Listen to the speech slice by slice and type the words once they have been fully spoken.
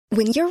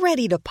When you're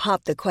ready to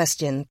pop the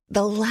question,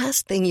 the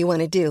last thing you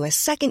want to do is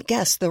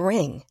second-guess the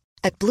ring.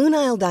 At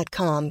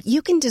BlueNile.com,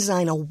 you can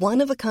design a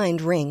one-of-a-kind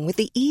ring with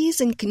the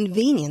ease and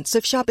convenience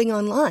of shopping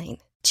online.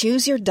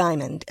 Choose your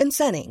diamond and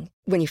setting.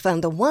 When you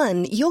find the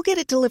one, you'll get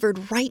it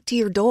delivered right to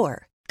your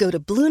door. Go to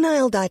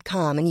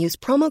BlueNile.com and use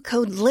promo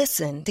code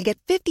LISTEN to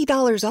get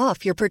 $50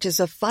 off your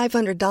purchase of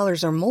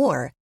 $500 or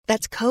more.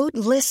 That's code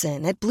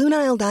LISTEN at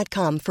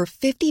BlueNile.com for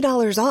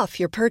 $50 off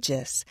your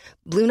purchase.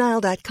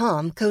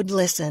 BlueNile.com, code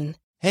LISTEN.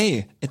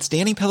 Hey, it's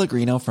Danny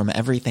Pellegrino from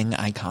Everything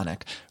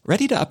Iconic.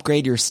 Ready to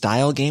upgrade your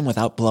style game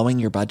without blowing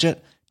your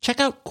budget?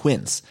 Check out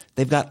Quince.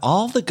 They've got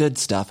all the good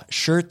stuff,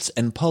 shirts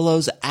and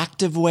polos,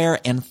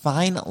 activewear, and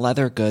fine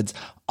leather goods,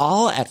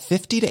 all at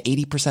 50 to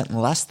 80%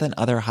 less than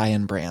other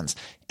high-end brands.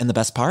 And the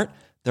best part?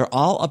 They're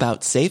all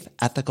about safe,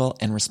 ethical,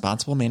 and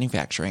responsible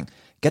manufacturing.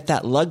 Get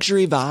that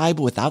luxury vibe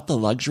without the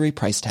luxury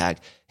price tag.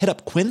 Hit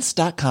up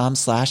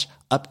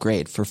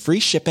quince.com/upgrade for free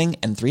shipping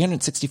and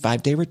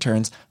 365-day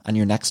returns on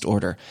your next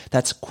order.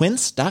 That's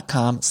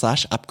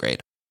quince.com/upgrade.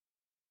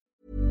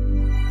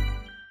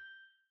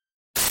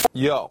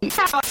 Yo,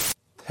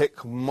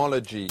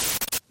 technology,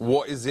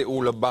 what is it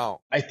all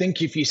about? I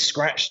think if you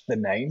scratch the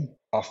name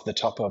off the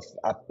top of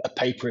a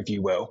paper, if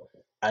you will,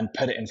 and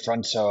put it in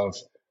front of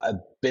a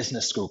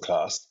business school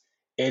class,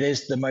 it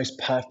is the most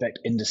perfect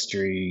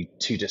industry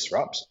to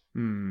disrupt.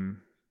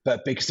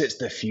 But because it's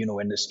the funeral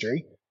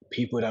industry,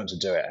 people don't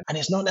do it. And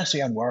it's not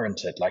necessarily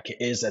unwarranted. Like it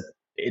is a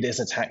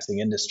taxing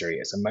industry.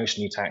 It's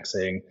emotionally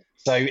taxing.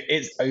 So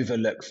it's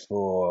overlooked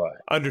for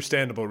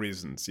understandable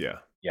reasons. Yeah.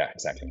 Yeah,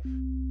 exactly.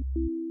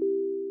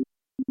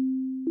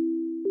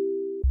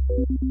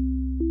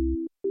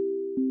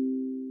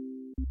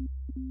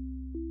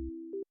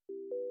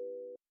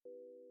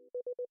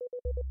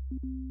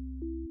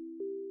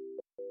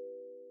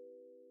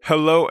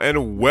 Hello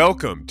and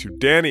welcome to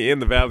Danny in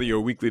the Valley,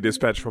 your weekly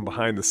dispatch from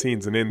behind the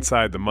scenes and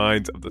inside the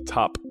minds of the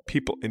top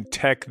people in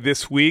tech.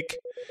 This week,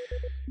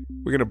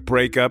 we're going to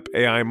break up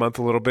AI month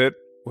a little bit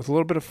with a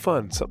little bit of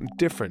fun, something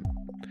different.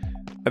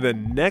 And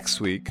then next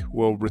week,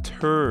 we'll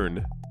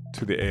return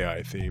to the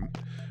AI theme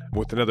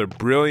with another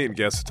brilliant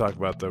guest to talk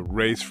about the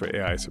race for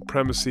AI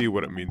supremacy,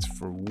 what it means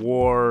for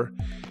war,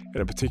 and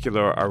in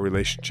particular, our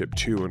relationship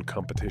to and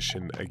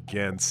competition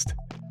against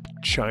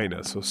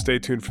China. So stay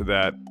tuned for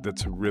that.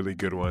 That's a really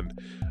good one.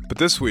 But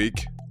this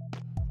week,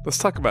 let's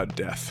talk about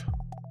death.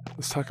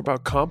 Let's talk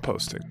about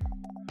composting.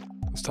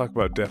 Let's talk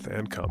about death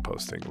and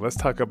composting. Let's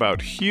talk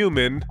about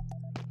human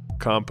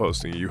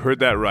composting. You heard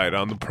that right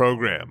on the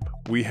program.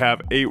 We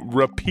have a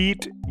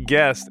repeat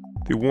guest,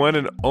 the one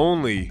and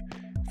only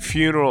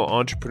funeral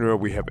entrepreneur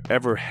we have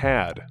ever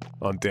had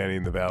on Danny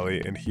in the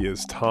Valley, and he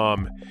is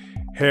Tom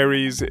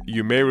Harries.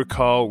 You may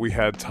recall we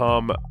had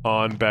Tom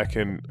on back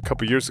in a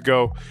couple years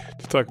ago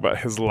to talk about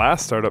his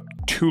last startup,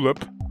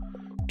 Tulip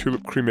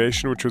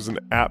Cremation, which was an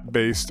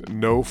app-based,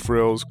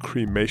 no-frills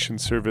cremation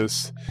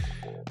service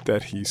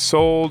that he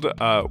sold.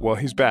 Well,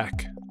 he's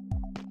back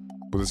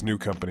with his new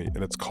company,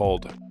 and it's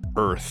called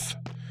Earth.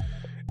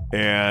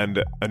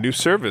 And a new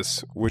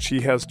service, which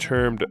he has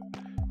termed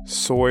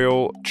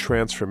soil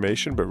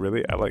transformation, but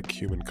really, I like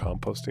human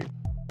composting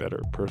better,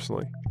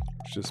 personally.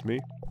 It's just me.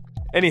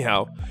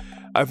 Anyhow,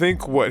 I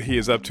think what he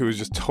is up to is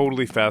just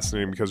totally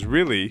fascinating because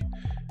really,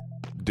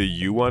 do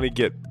you want to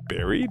get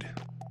buried?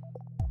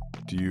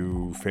 Do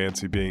you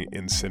fancy being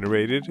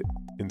incinerated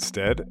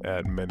instead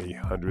at many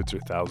hundreds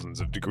or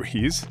thousands of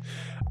degrees?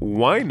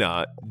 Why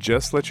not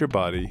just let your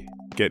body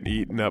get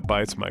eaten up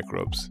by its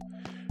microbes,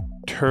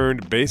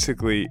 turned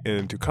basically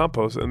into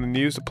compost, and then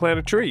used to plant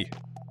a tree?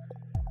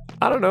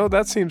 I don't know,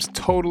 that seems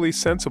totally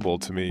sensible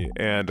to me.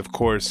 And of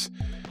course,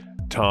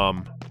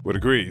 Tom would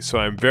agree. So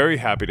I'm very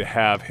happy to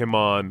have him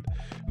on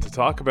to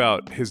talk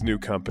about his new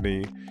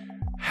company,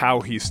 how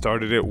he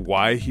started it,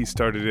 why he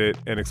started it,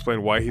 and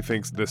explain why he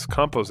thinks this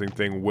composting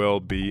thing will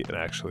be and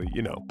actually,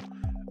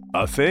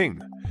 a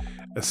thing,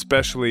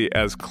 especially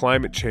as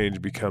climate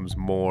change becomes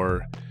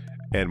more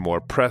and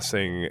more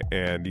pressing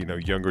and,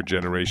 younger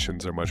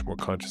generations are much more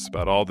conscious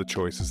about all the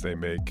choices they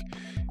make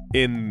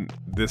in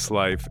this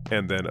life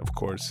and then, of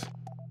course,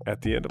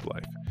 at the end of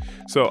life.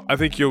 So I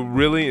think you'll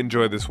really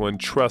enjoy this one.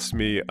 Trust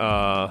me.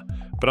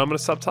 But I'm going to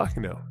stop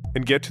talking now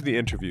and get to the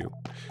interview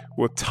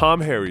with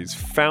Tom Harries,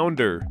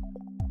 founder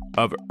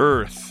of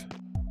Earth.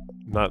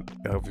 Not,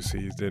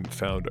 obviously, he didn't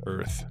found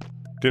Earth.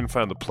 Didn't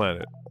found the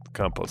planet, the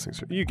composting.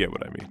 So you get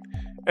what I mean.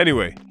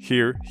 Anyway,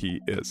 here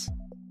he is.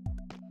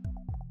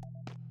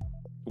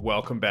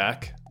 Welcome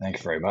back. Thank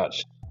you very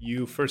much.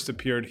 You first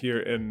appeared here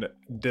in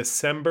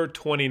December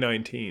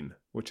 2019,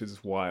 which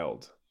is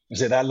wild.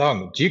 Is it that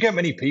long? Do you get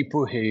many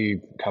people who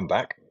come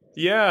back?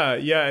 Yeah,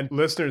 and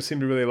listeners seem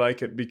to really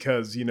like it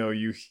because,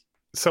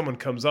 someone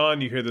comes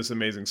on, you hear this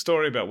amazing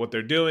story about what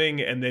they're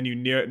doing, and then you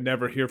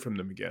never hear from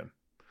them again.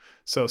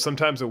 So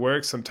sometimes it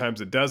works,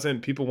 sometimes it doesn't.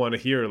 People want to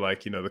hear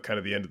the kind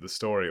of the end of the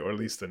story, or at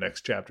least the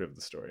next chapter of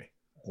the story.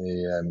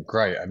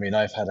 Great. I mean,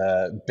 I've had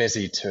a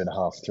busy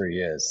 2.5, 3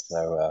 years,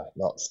 so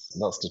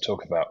lots to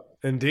talk about.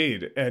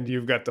 Indeed. And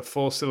you've got the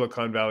full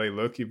Silicon Valley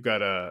look. You've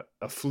got a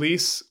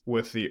fleece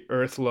with the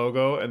Earth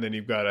logo, and then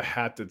you've got a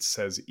hat that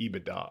says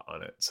EBITDA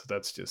on it. So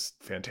that's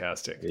just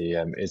fantastic.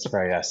 It's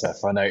very SF.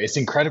 I know. It's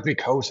incredibly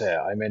cold here.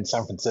 I'm in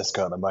San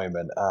Francisco at the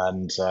moment,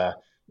 and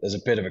there's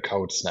a bit of a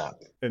cold snap.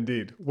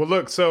 Indeed. Well,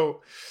 look,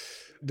 so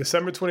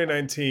December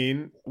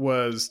 2019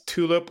 was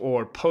Tulip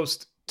or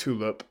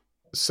post-Tulip.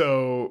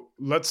 So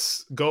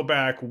let's go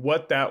back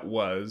what that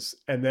was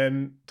and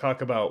then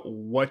talk about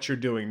what you're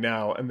doing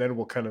now, and then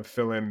we'll kind of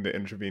fill in the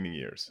intervening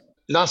years.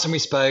 Last time we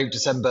spoke,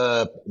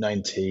 December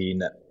 19,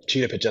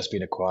 Tulip had just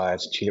been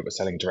acquired. Tulip was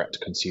selling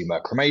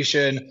direct-to-consumer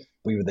cremation.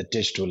 We were the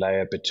digital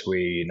layer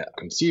between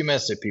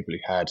consumers, so people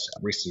who had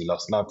recently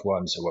lost loved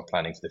ones who were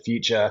planning for the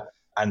future,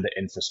 and the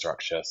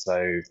infrastructure.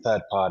 So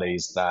third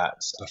parties that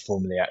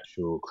perform the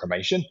actual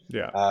cremation.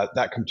 Yeah.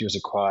 That company was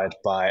acquired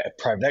by a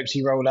private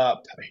equity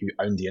roll-up who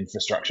owned the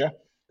infrastructure.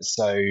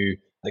 So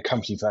the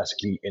company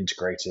vertically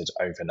integrated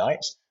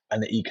overnight,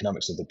 and the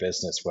economics of the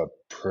business were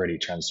pretty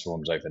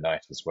transformed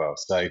overnight as well.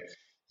 So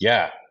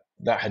yeah,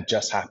 that had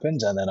just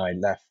happened. And then I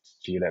left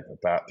Tulip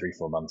about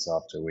 3-4 months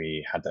after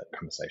we had that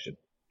conversation.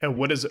 And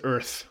what is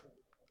Earth?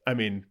 I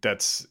mean,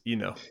 that's,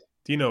 you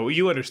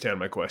understand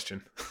my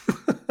question.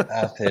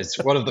 Earth is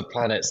one of the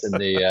planets in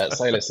the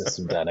solar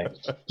system, Danny.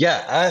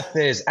 Yeah, Earth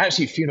is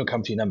actually funeral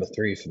company number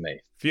 3 for me.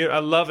 I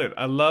love it.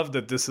 I love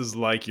that this is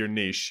like your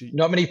niche.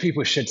 Not many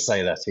people should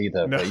say that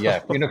either, No. But yeah,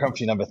 funeral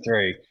company number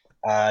 3.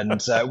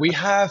 And we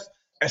have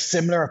a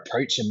similar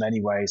approach in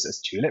many ways as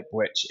Tulip,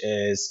 which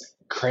is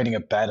creating a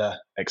better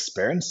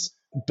experience.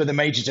 But the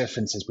major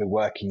difference is we're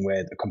working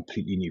with a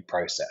completely new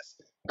process.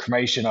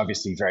 Cremation,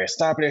 obviously very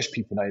established.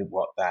 People know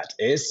what that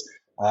is.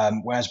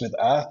 Whereas with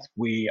Earth,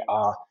 we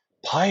are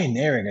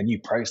pioneering a new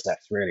process,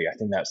 really. I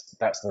think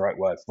that's the right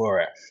word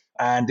for it.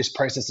 And this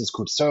process is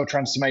called soil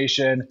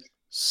transformation.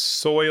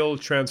 Soil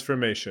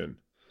transformation.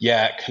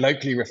 Yeah,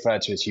 colloquially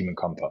referred to as human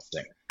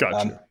composting.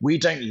 Gotcha. We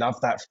don't love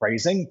that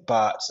phrasing,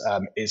 but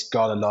it's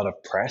got a lot of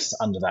press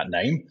under that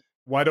name.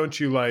 Why don't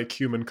you like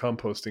human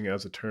composting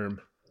as a term?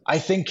 I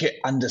think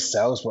it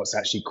undersells what's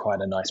actually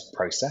quite a nice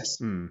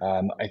process.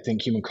 I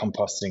think human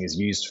composting is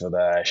used for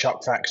the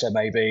shock factor,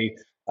 maybe.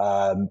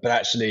 But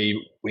actually,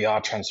 we are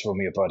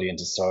transforming your body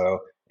into soil.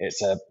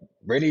 It's a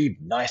really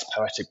nice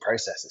poetic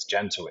process. It's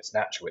gentle, it's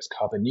natural, it's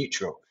carbon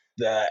neutral.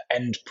 The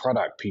end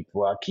product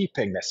people are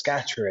keeping, they're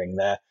scattering,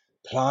 they're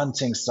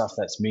planting stuff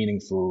that's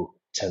meaningful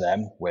to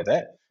them with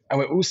it. And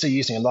we're also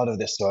using a lot of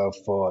this soil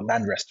for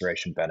land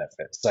restoration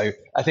benefits. So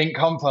I think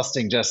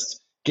composting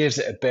just gives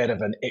it a bit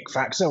of an ick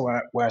factor,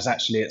 whereas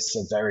actually it's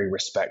a very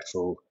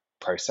respectful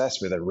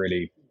process with a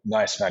really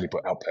nice,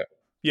 valuable output.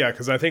 Yeah,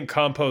 because I think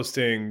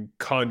composting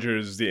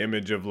conjures the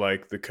image of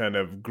like the kind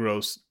of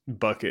gross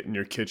bucket in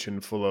your kitchen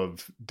full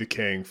of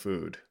decaying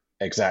food.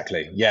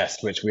 Exactly.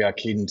 Yes, which we are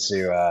keen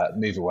to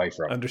move away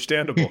from.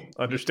 Understandable.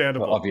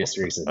 For obvious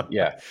reason.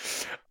 Yeah.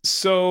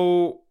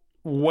 So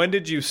when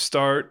did you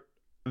start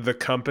the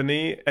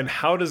company, and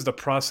how does the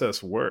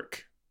process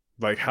work?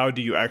 Like, how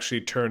do you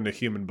actually turn the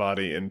human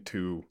body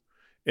into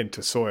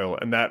soil?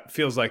 And that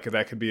feels like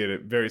that could be a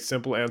very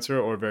simple answer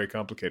or a very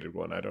complicated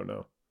one. I don't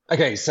know.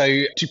 Okay,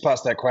 so 2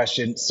 parts to that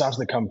question. Started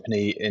the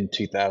company in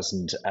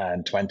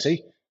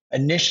 2020.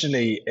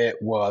 Initially, it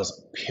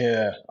was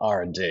pure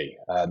R&D.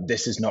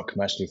 This is not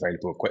commercially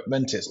available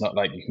equipment. It's not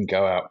like you can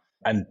go out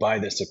and buy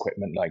this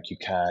equipment like you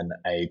can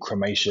a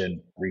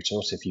cremation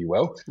resource, if you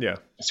will. Yeah.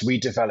 So we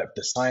developed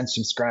the science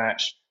from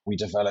scratch. We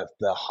developed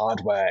the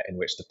hardware in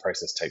which the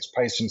process takes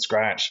place from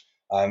scratch.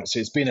 So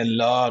it's been a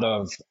lot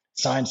of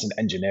science and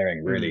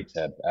engineering, really,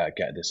 to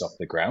get this off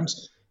the ground.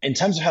 In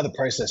terms of how the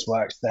process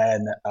works,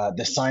 then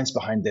the science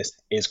behind this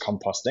is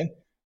composting.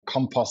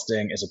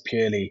 Composting is a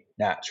purely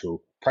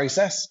natural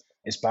process.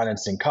 It's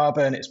balancing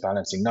carbon, it's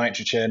balancing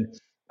nitrogen,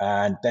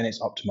 and then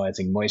it's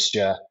optimizing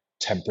moisture,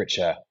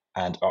 temperature,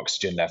 and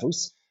oxygen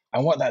levels.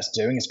 And what that's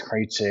doing is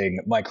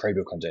creating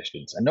microbial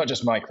conditions, and not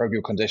just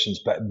microbial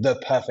conditions, but the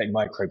perfect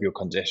microbial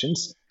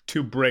conditions.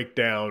 To break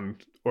down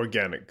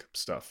organic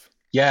stuff.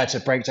 Yeah,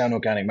 to break down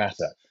organic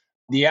matter.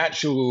 The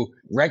actual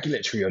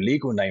regulatory or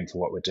legal name for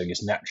what we're doing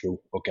is natural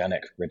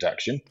organic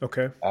reduction.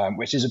 Okay.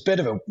 Which is a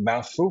bit of a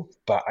mouthful,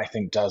 but I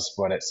think does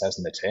what it says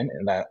in the tin,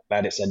 and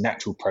that it's a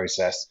natural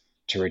process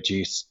to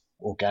reduce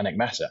organic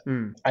matter.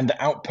 And the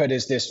output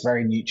is this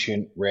very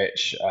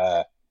nutrient-rich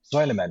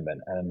soil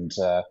amendment. And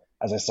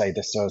as I say,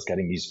 this soil is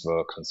getting used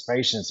for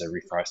conservation, so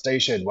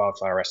reforestation,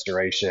 wildfire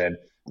restoration,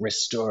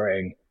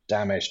 restoring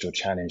damaged or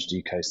challenged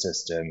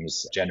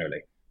ecosystems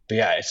generally. But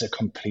yeah, it's a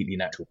completely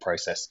natural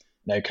process.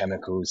 No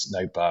chemicals,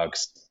 no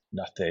bugs,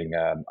 nothing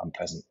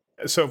unpleasant.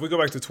 So if we go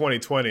back to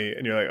 2020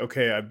 and you're like,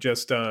 okay, I've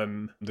just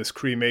done this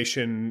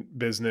cremation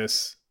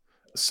business,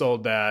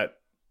 sold that.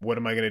 What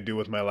am I going to do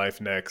with my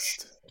life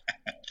next?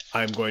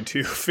 I'm going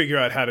to figure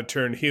out how to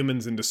turn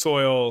humans into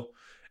soil.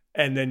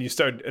 And then you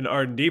start an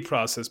R&D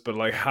process, but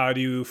like, how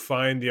do you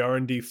find the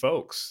R&D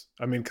folks?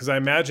 I mean, because I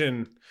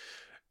imagine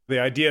The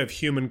idea of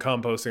human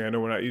composting, I know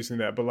we're not using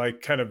that, but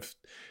like kind of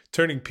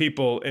turning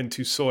people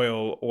into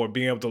soil, or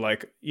being able to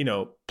like,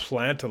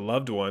 plant a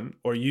loved one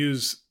or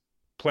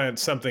plant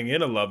something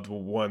in a loved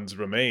one's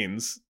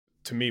remains.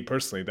 To me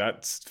personally,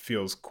 that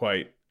feels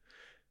quite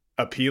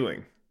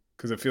appealing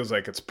because it feels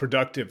like it's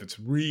productive, it's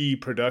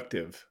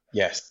reproductive.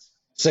 Yes.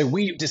 So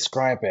we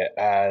describe it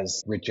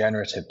as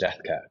regenerative death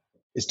care.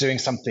 It's doing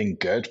something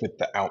good with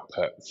the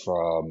output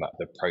from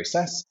the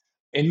process.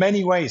 In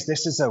many ways,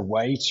 this is a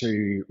way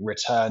to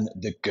return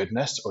the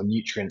goodness or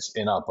nutrients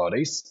in our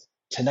bodies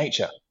to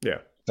nature. Yeah.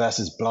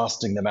 Versus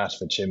blasting them out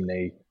of a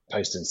chimney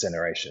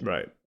post-incineration.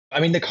 Right. I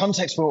mean, the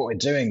context for what we're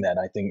doing then,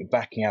 I think,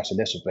 backing out a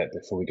little bit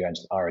before we go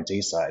into the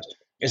R&D side,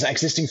 is that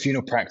existing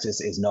funeral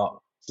practice is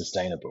not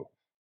sustainable.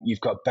 You've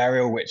got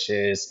burial, which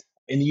is,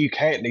 in the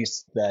UK at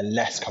least, the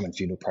less common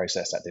funeral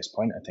process at this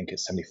point. I think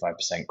it's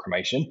 75%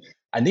 cremation.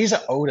 And these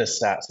are older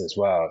stats as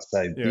well. So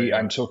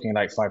I'm talking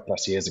like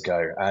 5+ years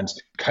ago. And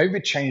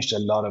COVID changed a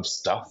lot of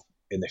stuff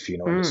in the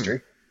funeral industry.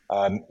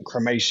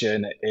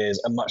 Cremation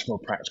is a much more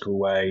practical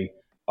way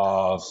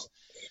of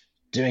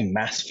doing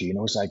mass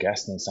funerals, I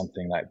guess, than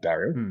something like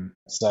burial.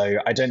 So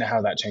I don't know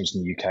how that changed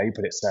in the UK,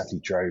 but it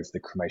certainly drove the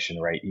cremation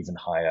rate even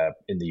higher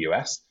in the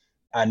US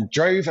and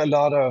drove a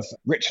lot of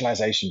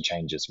ritualization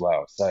change as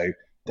well. So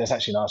there's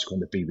actually an article in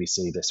the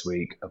BBC this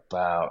week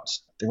about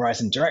the rise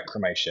in direct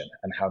cremation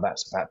and how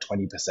that's about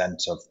 20%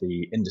 of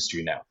the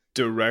industry now.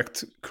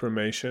 Direct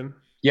cremation?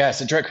 Yeah,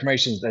 so direct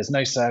cremation, there's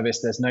no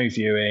service, there's no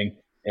viewing.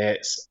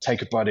 It's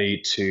take a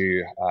body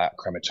to a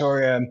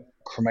crematorium,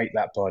 cremate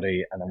that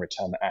body, and then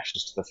return the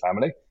ashes to the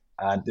family.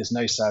 And there's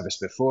no service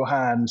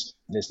beforehand,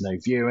 there's no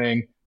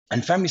viewing.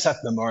 And families have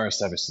memorial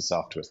services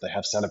afterwards. They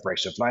have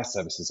celebration of life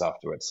services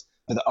afterwards.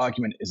 But the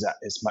argument is that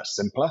it's much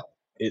simpler.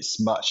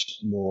 It's much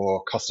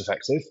more cost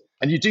effective.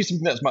 And you do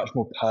something that's much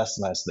more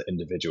personalized to the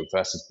individual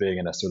versus being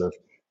in a sort of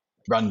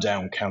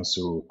rundown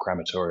council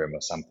crematorium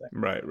or something.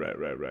 Right.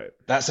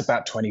 That's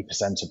about 20%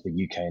 of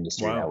the UK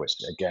industry now, which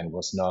again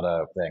was not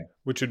a thing.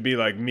 Which would be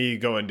like me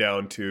going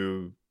down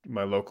to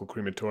my local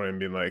crematorium and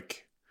being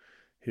like,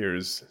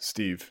 here's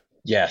Steve.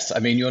 Yes. I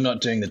mean, you're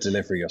not doing the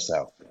delivery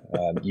yourself.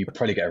 You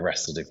probably get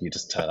arrested if you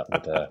just turn up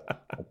with a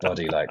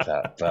body like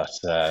that. But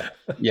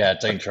yeah,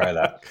 don't try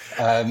that.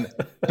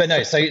 But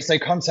no, so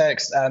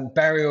context,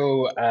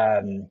 burial,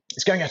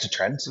 it's going out of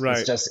trend.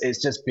 Right.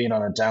 It's just been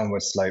on a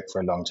downward slope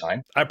for a long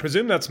time. I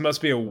presume that must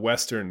be a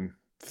Western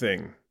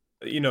thing.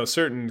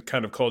 Certain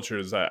kind of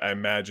cultures, I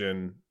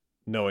imagine,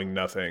 knowing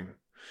nothing,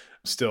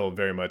 still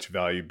very much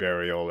value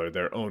burial or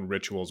their own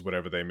rituals,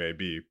 whatever they may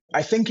be.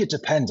 I think it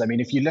depends. I mean,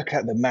 if you look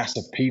at the mass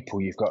of people,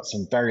 you've got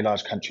some very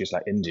large countries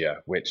like India,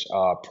 which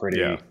are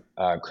pretty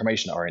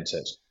cremation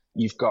oriented.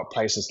 You've got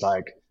places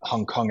like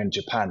Hong Kong and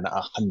Japan that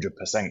are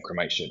 100%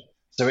 cremation.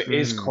 So it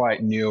is quite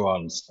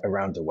nuanced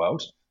around the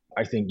world.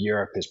 I think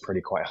Europe is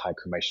pretty quite a high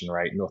cremation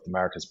rate. North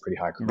America is pretty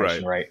high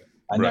cremation rate.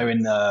 I know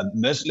in the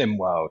Muslim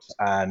world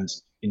and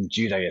in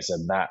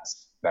Judaism,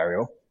 that's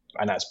burial.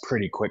 And that's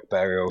pretty quick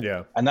burial.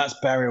 Yeah. And that's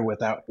burial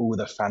without all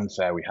the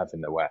fanfare we have in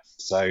the West.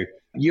 So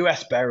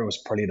US burial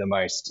is probably the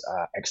most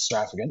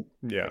extravagant,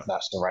 if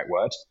that's the right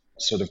word.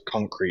 Sort of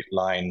concrete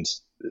lined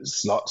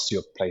slots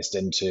you're placed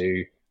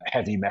into,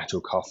 heavy metal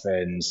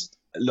coffins,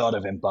 a lot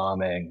of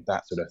embalming,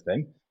 that sort of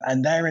thing.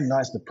 And therein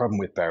lies the problem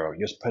with burial.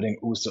 You're putting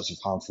all sorts of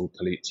harmful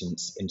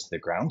pollutants into the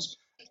ground.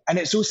 And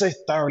it's also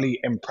thoroughly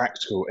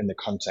impractical in the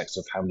context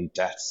of how many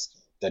deaths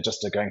there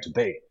just are going to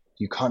be.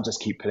 You can't just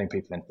keep putting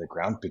people into the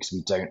ground because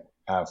we don't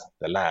have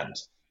the land.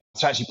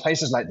 So actually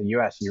places like the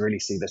US, you really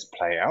see this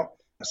play out.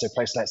 So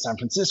places like San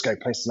Francisco,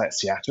 places like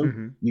Seattle,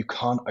 you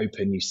can't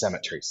open new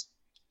cemeteries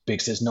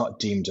because it's not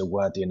deemed a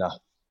worthy enough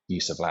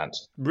use of land.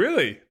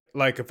 Really?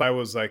 Like if I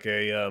was like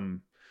I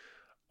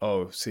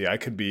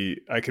could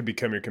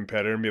become your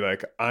competitor and be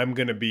like, I'm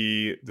going to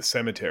be the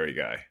cemetery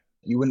guy.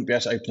 You wouldn't be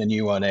able to open a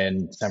new one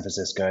in San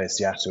Francisco,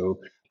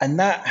 Seattle. And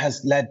that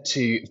has led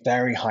to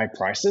very high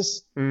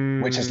prices,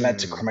 which has led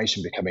to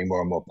cremation becoming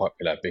more and more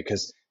popular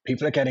because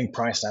people are getting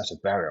priced out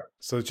of burial.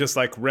 So it's just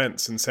like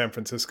rents in San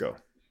Francisco.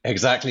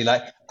 Exactly.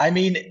 I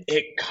mean,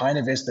 it kind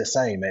of is the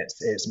same.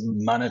 It's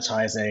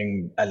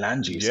monetizing a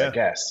land use, I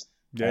guess.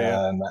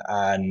 Yeah.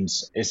 And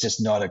it's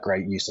just not a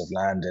great use of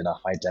land in a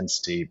high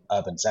density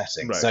urban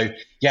setting. Right. So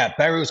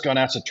burial's gone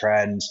out of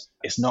trend.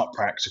 It's not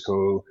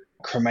practical.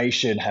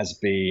 Cremation has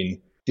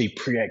been the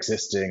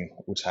pre-existing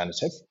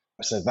alternative.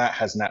 So that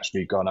has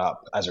naturally gone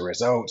up as a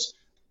result.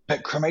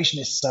 But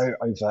cremation is so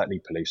overtly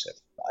pollutive.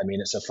 I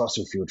mean, it's a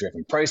fossil fuel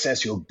driven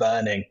process. You're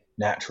burning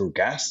natural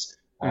gas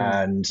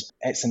and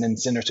it's an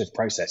incinerative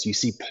process. You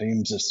see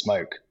plumes of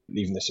smoke,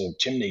 leaving the sort of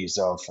chimneys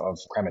of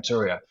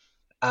crematoria.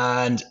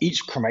 And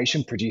each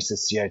cremation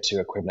produces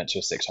CO2 equivalent to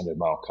a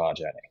 600-mile car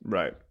journey.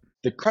 Right.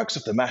 The crux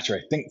of the matter,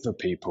 I think, for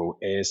people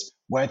is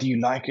whether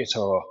you like it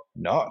or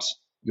not,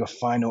 your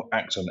final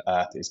act on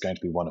Earth is going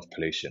to be one of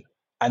pollution.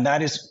 And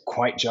that is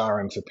quite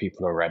jarring for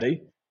people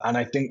already. And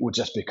I think will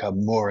just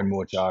become more and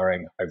more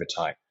jarring over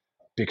time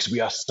because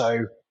we are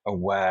so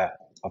aware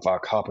of our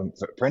carbon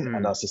footprint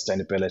and our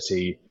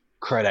sustainability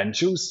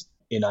credentials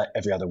in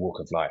every other walk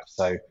of life.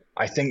 So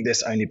I think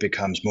this only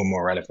becomes more and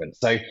more relevant.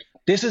 So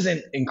this is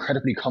an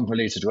incredibly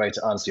convoluted way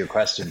to answer your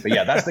question. But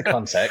yeah, that's the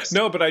context.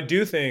 No, but I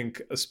do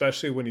think,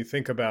 especially when you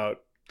think about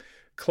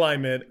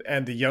climate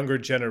and the younger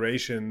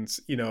generations,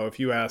 if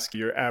you ask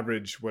your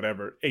average,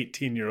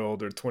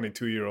 18-year-old or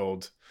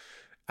 22-year-old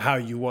how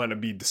you want to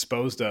be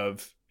disposed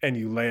of, and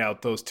you lay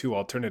out those two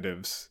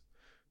alternatives,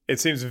 it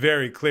seems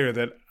very clear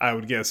that I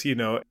would guess,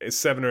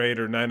 7 or 8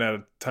 or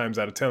 9 times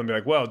out of 10 would be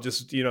like, well,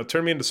 just,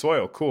 turn me into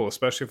soil. Cool.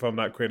 Especially if I'm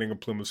not creating a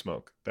plume of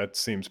smoke. That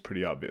seems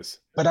pretty obvious.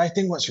 But I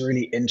think what's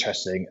really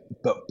interesting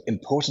but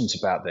important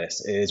about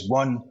this is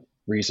one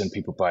reason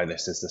people buy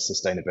this is the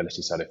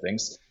sustainability side of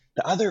things.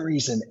 The other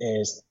reason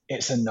is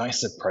it's a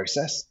nicer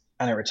process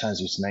and it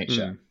returns you to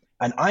nature.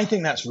 And I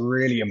think that's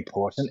really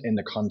important in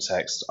the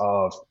context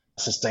of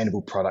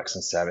sustainable products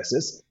and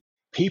services.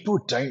 People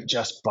don't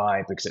just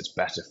buy because it's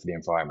better for the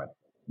environment.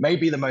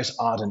 Maybe the most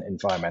ardent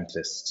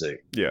environmentalists do.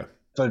 Yeah.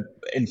 For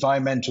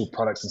environmental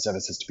products and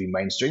services to be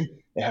mainstream,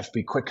 they have to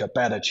be quicker,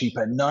 better,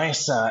 cheaper,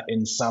 nicer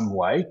in some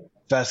way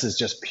versus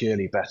just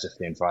purely better for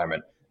the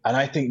environment. And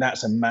I think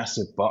that's a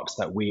massive box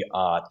that we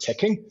are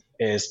ticking,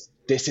 is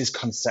this is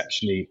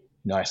conceptually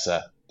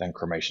nicer than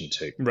cremation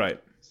too.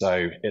 Right.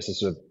 So it's a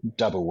sort of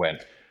double win.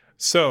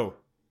 So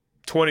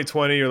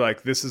 2020, you're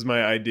like, this is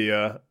my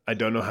idea. I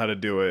don't know how to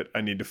do it.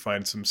 I need to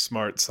find some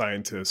smart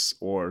scientists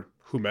or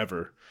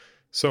whomever.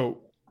 So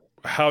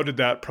how did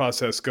that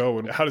process go,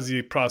 and how does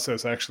the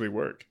process actually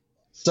work?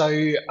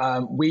 So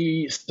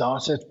we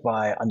started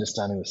by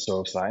understanding the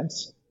soil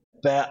science.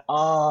 There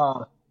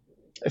are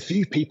a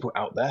few people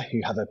out there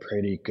who have a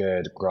pretty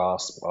good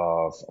grasp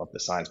of the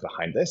science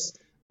behind this.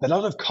 A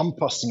lot of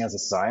composting as a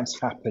science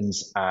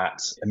happens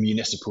at a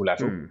municipal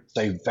level,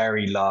 so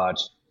very large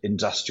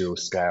industrial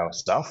scale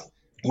stuff,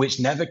 which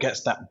never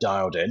gets that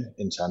dialed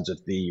in terms of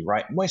the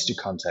right moisture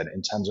content,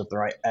 in terms of the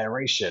right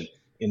aeration,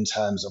 in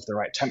terms of the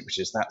right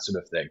temperatures, that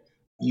sort of thing.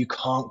 You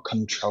can't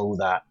control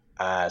that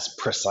as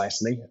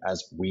precisely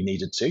as we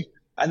needed to.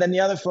 And then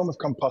the other form of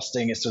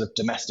composting is sort of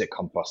domestic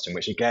composting,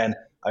 which again,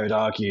 I would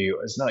argue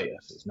it's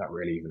not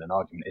really even an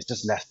argument. It's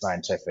just less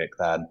scientific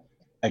than,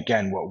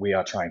 again, what we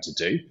are trying to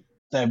do.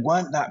 There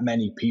weren't that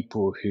many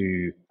people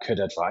who could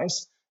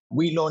advise.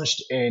 We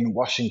launched in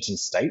Washington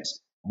State,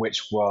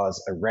 which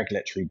was a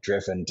regulatory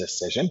driven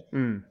decision.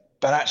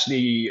 But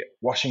actually,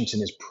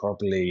 Washington is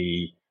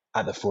probably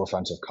at the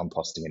forefront of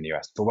composting in the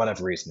US. For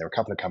whatever reason, there are a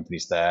couple of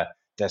companies there.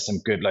 There's some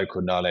good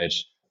local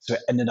knowledge. So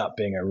it ended up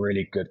being a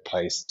really good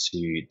place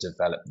to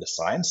develop the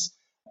science.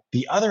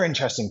 The other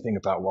interesting thing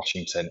about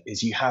Washington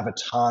is you have a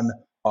ton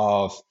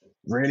of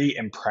really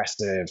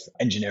impressive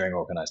engineering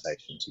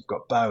organizations. You've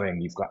got Boeing,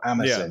 you've got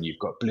Amazon, you've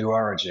got Blue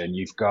Origin,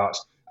 you've got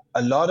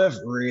a lot of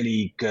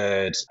really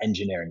good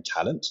engineering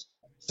talent.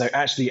 So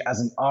actually, as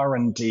an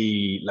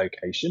R&D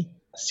location,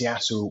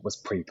 Seattle was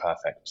pretty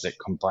perfect because it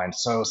combined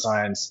soil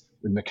science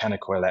with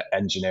mechanical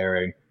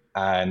engineering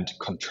and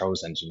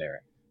controls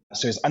engineering.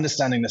 So it's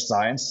understanding the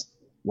science.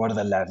 What are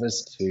the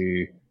levers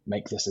to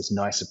make this as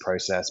nice a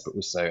process, but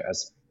also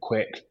as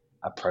quick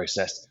a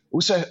process,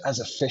 also as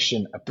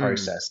efficient a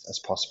process as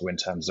possible in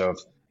terms of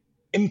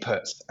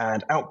inputs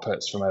and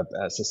outputs from a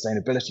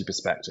sustainability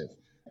perspective.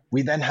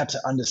 We then had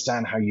to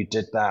understand how you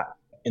did that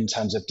in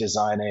terms of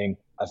designing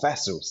a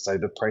vessel. So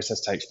the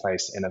process takes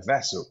place in a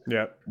vessel.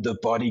 Yeah. The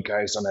body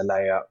goes on a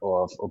layer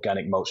of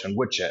organic mulch and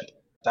wood chip.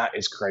 That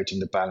is creating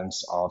the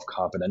balance of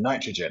carbon and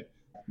nitrogen.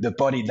 The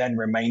body then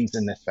remains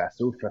in this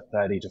vessel for a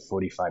 30 to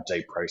 45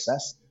 day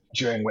process,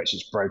 during which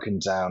it's broken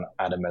down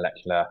at a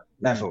molecular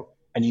level.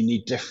 And you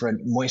need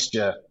different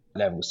moisture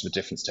levels for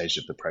different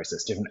stages of the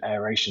process, different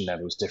aeration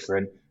levels,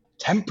 different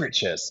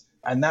temperatures.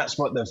 And that's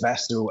what the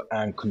vessel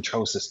and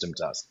control system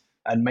does.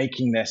 And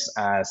making this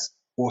as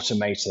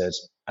automated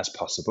as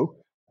possible.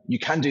 You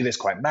can do this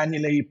quite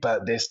manually,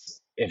 but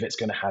this, if it's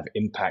going to have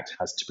impact,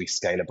 has to be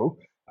scalable.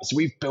 So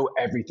we've built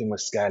everything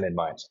with scale in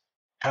mind.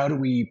 How do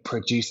we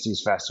produce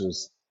these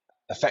vessels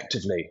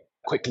effectively,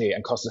 quickly,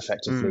 and cost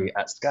effectively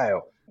at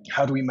scale?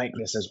 How do we make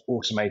this as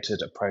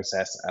automated a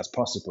process as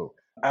possible?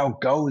 Our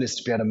goal is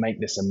to be able to make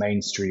this a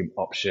mainstream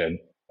option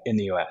in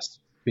the US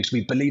because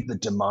we believe the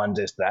demand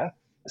is there.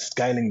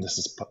 Scaling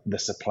the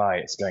supply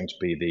is going to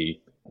be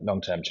the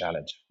long-term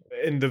challenge.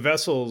 And the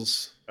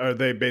vessels, are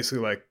they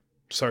basically like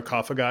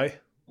sarcophagi?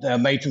 They're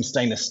made from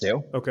stainless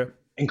steel. Okay.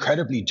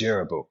 Incredibly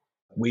durable.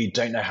 We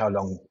don't know how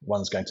long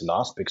one's going to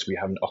last because we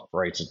haven't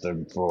operated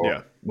them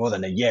for more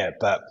than a year.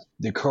 But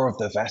the core of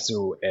the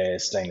vessel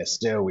is stainless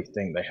steel. We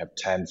think they have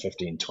 10,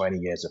 15, 20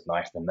 years of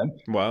life in them.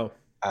 Wow.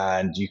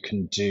 And you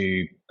can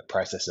do a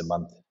process a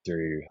month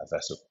through a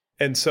vessel.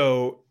 And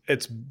so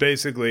it's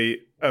basically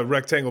a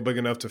rectangle big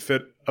enough to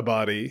fit a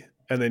body.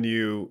 And then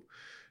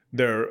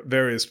there are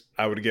various,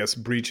 I would guess,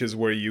 breaches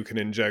where you can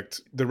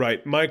inject the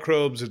right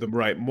microbes or the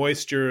right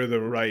moisture,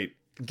 the right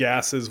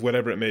gases,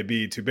 whatever it may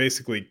be, to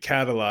basically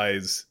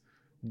catalyze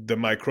the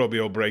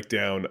microbial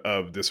breakdown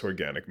of this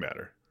organic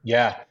matter.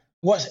 Yeah.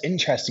 What's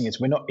interesting is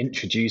we're not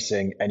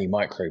introducing any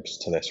microbes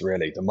to this,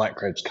 really. The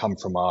microbes come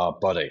from our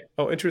body.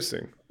 Oh,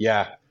 interesting.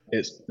 Yeah.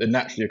 It's the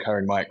naturally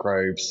occurring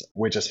microbes.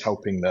 We're just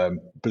helping them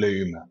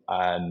bloom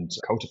and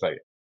cultivate.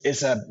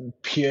 It's a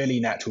purely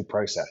natural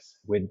process.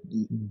 We're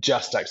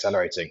just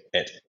accelerating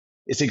it.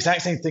 It's the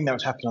exact same thing that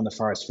would happen on the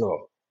forest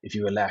floor if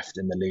you were left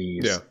in the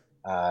leaves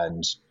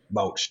and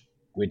mulch.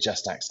 We're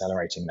just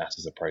accelerating that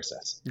as a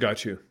process.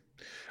 Got you.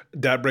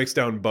 That breaks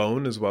down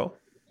bone as well?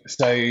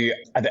 So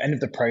at the end of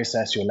the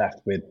process, you're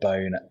left with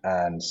bone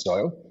and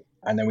soil.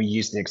 And then we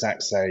use the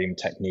exact same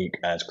technique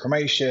as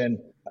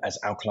cremation, as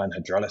alkaline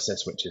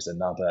hydrolysis, which is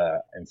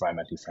another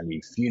environmentally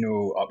friendly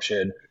funeral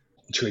option,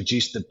 to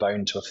reduce the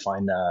bone to a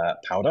finer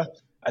powder.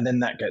 And then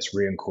that gets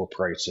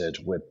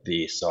reincorporated with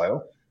the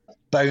soil.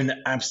 Bone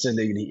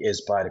absolutely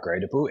is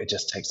biodegradable. It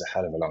just takes a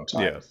hell of a long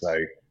time. Yeah. So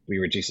we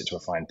reduce it to a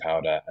fine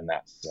powder, and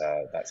that's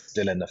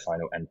still in the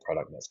final end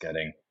product that's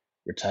getting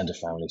returned to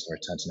families or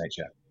returned to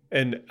nature.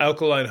 And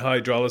alkaline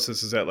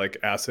hydrolysis, is that like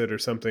acid or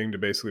something to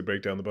basically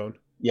break down the bone?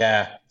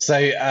 Yeah. So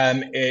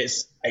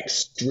it's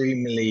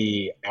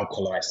extremely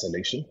alkali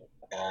solution,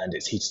 and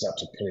it's heated up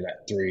to probably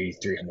like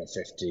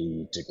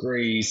 350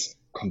 degrees,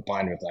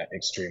 combined with that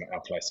extreme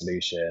alkali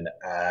solution,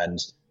 and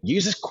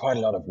uses quite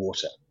a lot of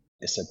water.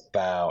 It's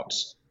about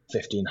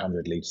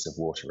 1,500 liters of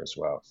water as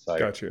well. So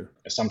got you.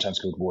 It's sometimes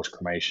called water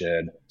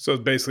cremation. So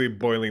it's basically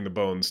boiling the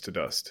bones to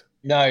dust.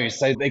 No,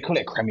 so they call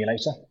it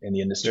cremulator in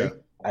the industry,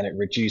 and it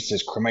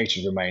reduces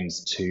cremated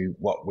remains to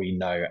what we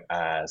know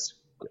as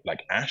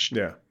like ash.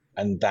 Yeah.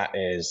 And that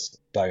is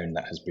bone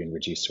that has been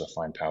reduced to a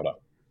fine powder.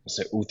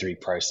 So all three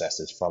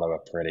processes follow a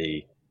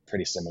pretty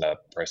similar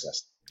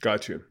process.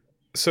 Got you.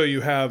 So you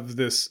have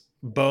this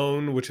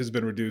bone, which has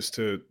been reduced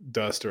to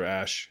dust or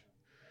ash.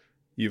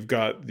 You've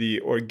got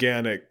the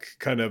organic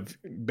kind of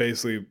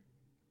basically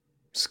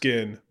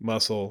skin,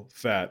 muscle,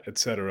 fat,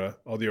 etc.,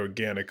 all the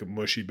organic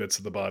mushy bits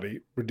of the body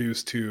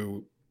reduced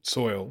to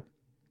soil.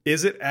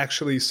 Is it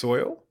actually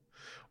soil,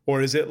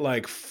 or is it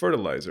like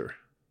fertilizer?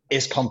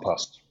 It's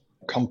compost.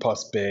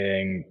 Compost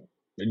being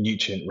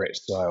nutrient-rich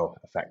soil,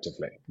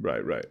 effectively.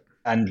 Right.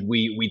 And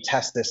we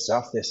test this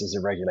stuff. This is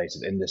a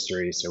regulated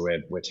industry, so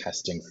we're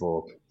testing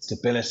for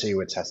stability,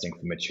 we're testing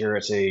for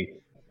maturity.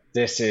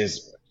 This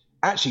is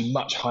actually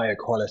much higher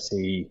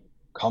quality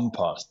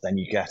compost than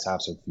you get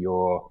out of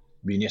your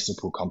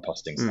municipal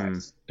composting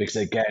sites. Because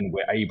again,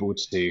 we're able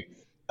to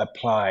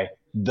apply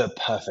the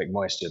perfect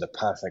moisture, the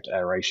perfect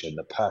aeration,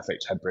 the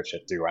perfect temperature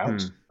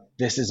throughout.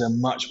 This is a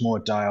much more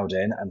dialed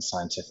in and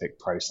scientific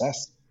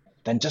process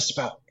than just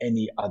about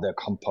any other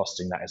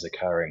composting that is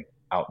occurring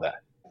out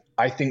there.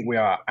 I think we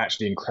are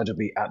actually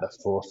incredibly at the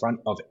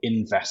forefront of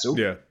in-vessel.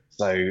 Yeah.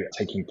 So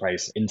taking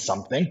place in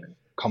something,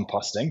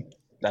 composting,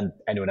 than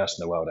anyone else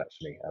in the world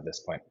actually at this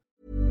point.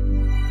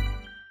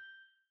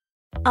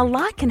 A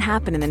lot can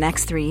happen in the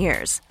next 3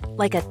 years.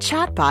 Like a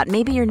chatbot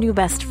may be your new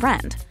best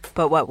friend.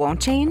 But what won't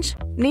change?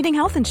 Needing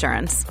health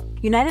insurance.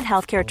 United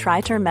Healthcare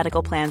Tri-Term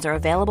Medical Plans are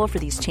available for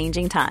these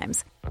changing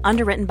times.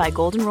 Underwritten by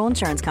Golden Rule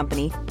Insurance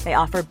Company, they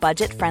offer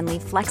budget-friendly,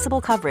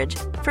 flexible coverage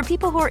for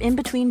people who are in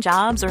between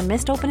jobs or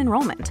missed open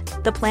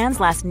enrollment. The plans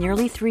last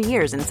nearly 3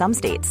 years in some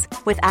states,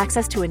 with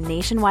access to a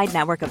nationwide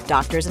network of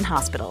doctors and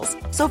hospitals.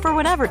 So for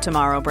whatever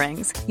tomorrow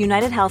brings,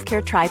 United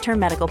Healthcare Tri-Term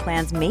Medical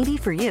Plans may be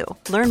for you.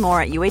 Learn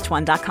more at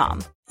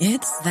uh1.com.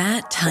 It's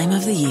that time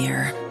of the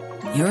year.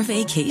 Your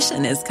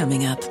vacation is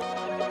coming up.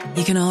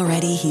 You can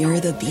already hear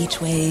the beach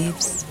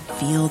waves,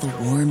 feel the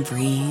warm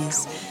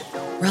breeze,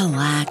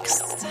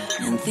 relax,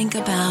 and think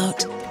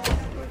about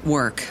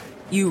work.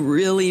 You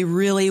really,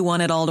 really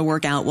want it all to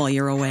work out while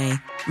you're away.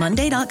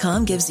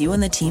 Monday.com gives you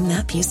and the team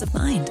that peace of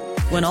mind.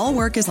 When all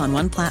work is on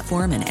one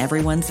platform and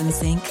everyone's in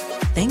sync,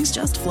 things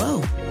just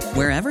flow.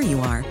 Wherever you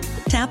are,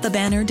 tap the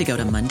banner to go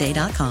to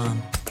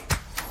Monday.com.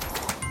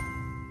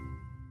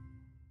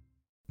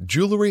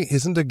 Jewelry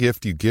isn't a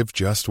gift you give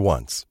just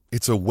once.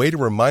 It's a way to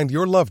remind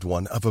your loved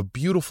one of a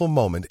beautiful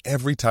moment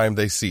every time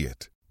they see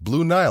it.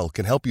 Blue Nile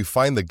can help you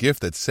find the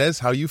gift that says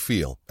how you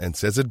feel and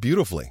says it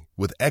beautifully,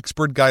 with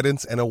expert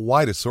guidance and a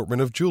wide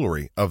assortment of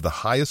jewelry of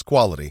the highest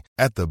quality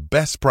at the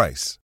best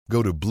price.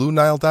 Go to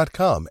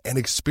BlueNile.com and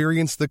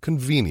experience the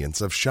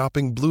convenience of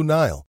shopping Blue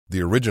Nile,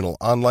 the original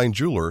online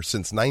jeweler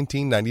since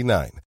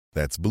 1999.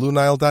 That's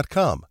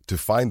BlueNile.com to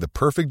find the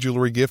perfect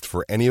jewelry gift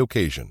for any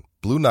occasion.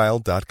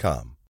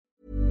 BlueNile.com.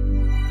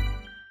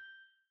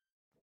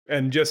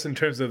 And just in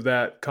terms of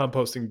that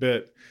composting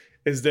bit,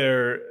 is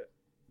there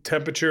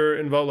temperature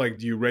involved? Like,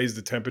 do you raise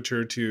the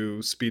temperature to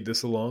speed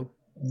this along?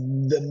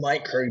 The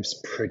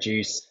microbes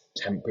produce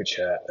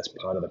temperature as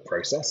part of the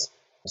process.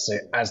 So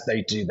as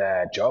they do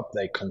their job,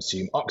 they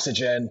consume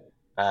oxygen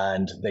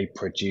and they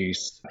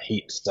produce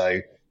heat. So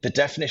the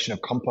definition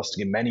of composting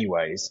in many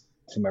ways,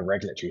 from a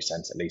regulatory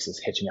sense at least,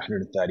 is hitting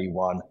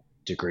 131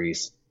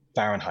 degrees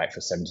Fahrenheit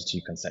for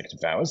 72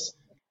 consecutive hours.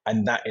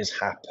 And that is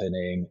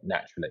happening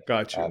naturally.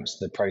 Gotcha.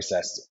 So the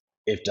process,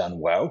 if done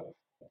well,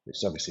 which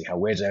is obviously how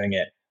we're doing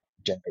it,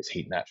 generates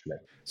heat naturally.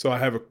 So I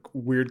have a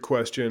weird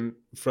question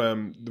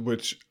from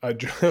which I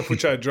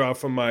draw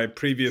from my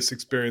previous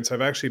experience. I've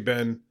actually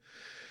been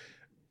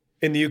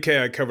in the UK.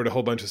 I covered a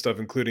whole bunch of stuff,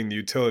 including the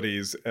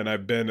utilities, and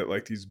I've been at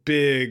like these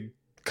big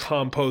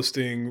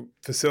composting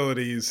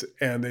facilities,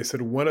 and they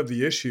said one of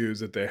the issues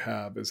that they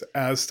have is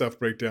as stuff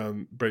breaks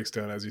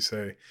down, as you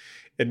say,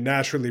 it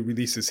naturally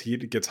releases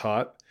heat, it gets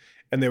hot,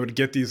 and they would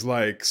get these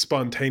like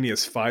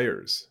spontaneous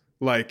fires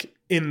like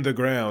in the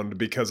ground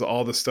because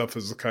all the stuff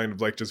is kind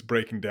of like just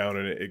breaking down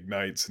and it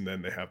ignites, and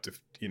then they have to,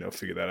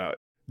 figure that out.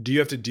 Do you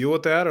have to deal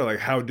with that, or like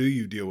how do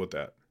you deal with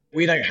that?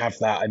 We don't have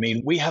that. I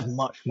mean, we have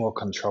much more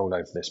control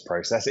over this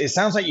process. It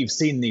sounds like you've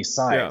seen these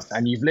sites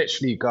and you've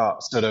literally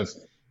got sort of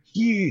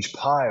huge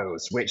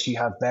piles, which you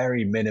have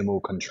very minimal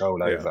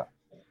control over.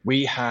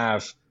 We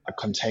have a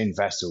contained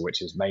vessel,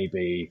 which is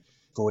maybe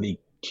 40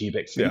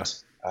 cubic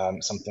feet,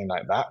 something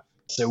like that.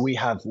 So we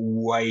have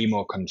way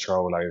more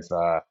control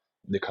over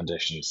the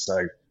conditions.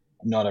 So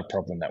not a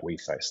problem that we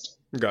faced.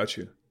 Got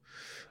you.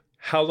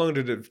 How long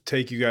did it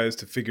take you guys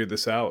to figure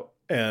this out?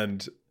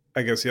 And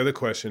I guess the other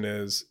question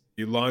is,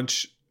 you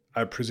launch,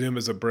 I presume,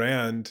 as a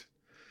brand.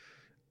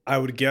 I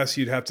would guess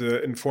you'd have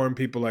to inform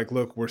people like,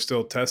 look, we're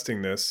still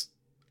testing this.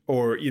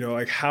 Or,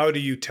 like, how do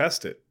you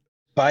test it?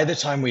 By the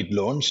time we'd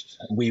launched,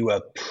 we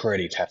were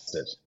pretty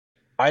tested.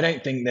 I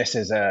don't think this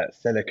is a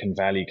Silicon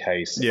Valley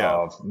case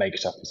of make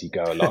it up as you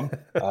go along.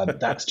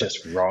 That's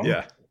just wrong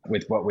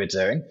with what we're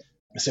doing.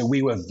 So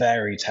we were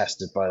very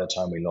tested by the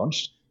time we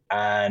launched.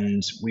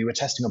 And we were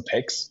testing on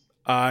pigs.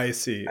 I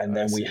see. And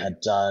then we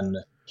had done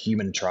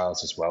human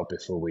trials as well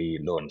before we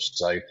launched.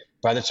 So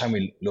by the time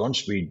we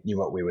launched, we knew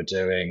what we were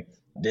doing.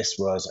 This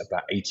was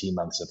about 18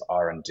 months of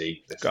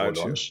R&D before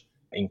launch,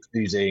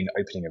 including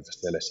opening a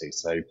facility.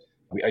 So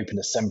we opened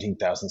a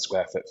 17,000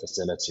 square foot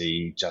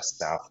facility just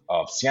south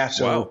of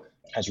Seattle. Wow.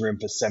 Has room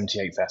for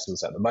 78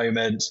 vessels at the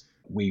moment.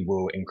 We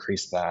will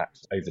increase that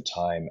over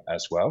time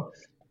as well.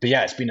 But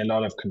yeah, it's been a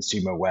lot of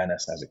consumer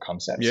awareness as a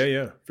concept.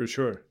 Yeah, for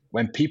sure.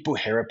 When people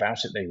hear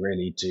about it, they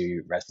really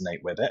do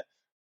resonate with it.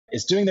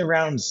 It's doing the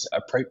rounds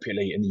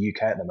appropriately in the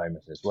UK at the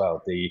moment as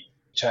well. The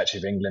Church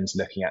of England's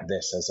looking at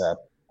this as a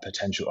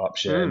potential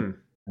option.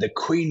 The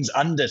Queen's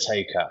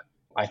Undertaker,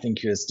 I think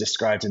he was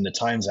described in the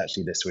Times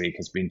actually this week,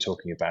 has been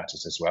talking about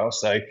it as well.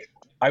 So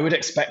I would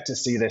expect to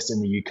see this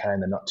in the UK in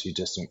the not too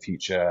distant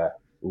future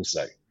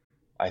also.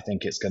 I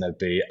think it's going to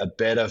be a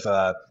bit of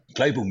a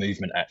global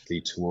movement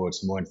actually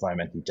towards more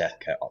environmentally death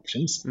care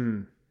options,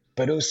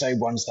 but also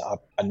ones that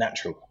are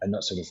natural and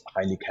not sort of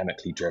highly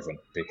chemically driven,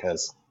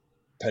 because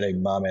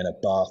putting mum in a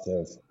bath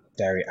of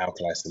very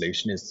alkali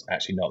solution is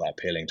actually not that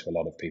appealing to a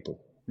lot of people.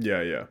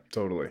 Yeah,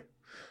 totally.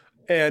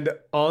 And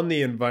on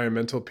the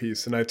environmental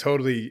piece, and I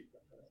totally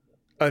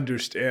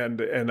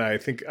understand, and I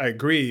think I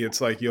agree,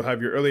 it's like you'll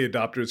have your early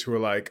adopters who are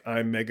like,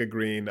 I'm mega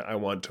green, I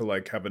want to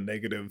like have a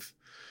negative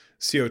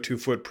CO2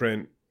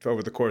 footprint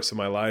over the course of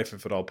my life,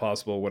 if at all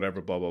possible,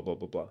 whatever, blah, blah, blah,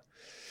 blah, blah.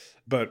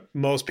 But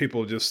most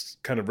people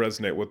just kind of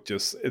resonate with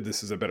just,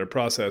 this is a better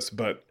process.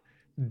 But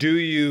do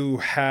you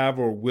have,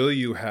 or will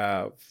you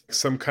have,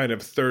 some kind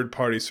of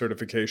third-party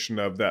certification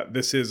of that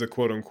this is a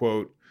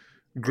quote-unquote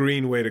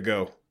green way to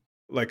go,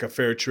 like a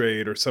fair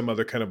trade or some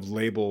other kind of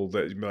label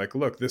that you'd be like,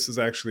 look, this is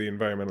actually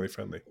environmentally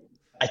friendly?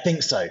 I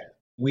think so.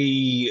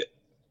 We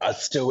are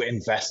still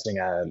investing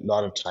a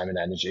lot of time and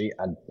energy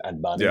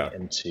and money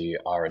into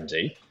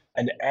R&D.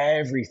 And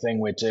everything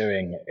we're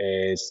doing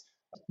is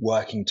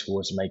working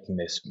towards making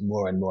this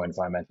more and more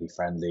environmentally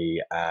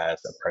friendly as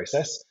a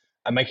process,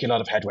 and making a lot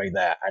of headway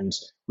there. And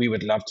we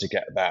would love to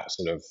get that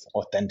sort of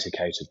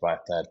authenticated by a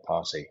third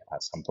party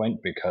at some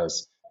point,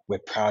 because we're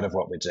proud of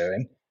what we're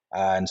doing.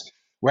 And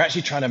we're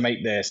actually trying to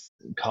make this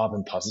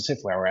carbon positive,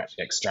 where we're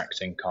actually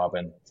extracting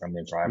carbon from the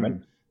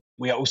environment.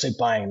 We are also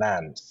buying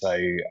land. So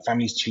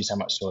families choose how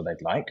much soil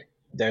they'd like.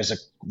 There's a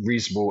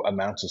reasonable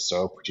amount of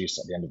soil produced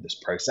at the end of this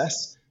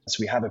process. So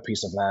we have a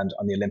piece of land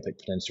on the Olympic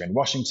Peninsula in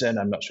Washington.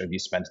 I'm not sure if you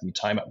spent any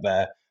time up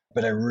there,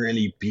 but a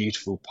really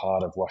beautiful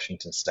part of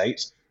Washington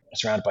state,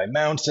 surrounded by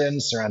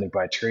mountains, surrounded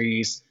by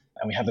trees.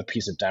 And we have a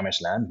piece of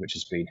damaged land, which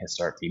has been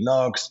historically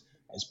logged.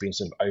 It's been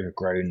sort of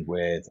overgrown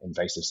with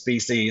invasive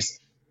species,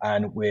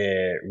 and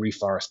we're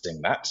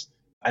reforesting that.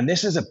 And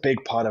this is a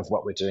big part of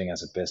what we're doing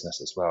as a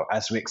business as well,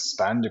 as we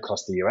expand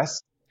across the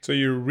US. So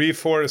you're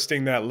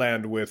reforesting that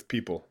land with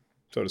people,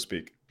 so to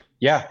speak.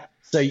 Yeah.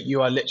 So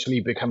you are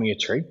literally becoming a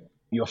tree.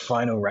 Your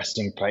final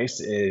resting place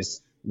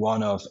is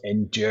one of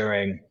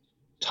enduring,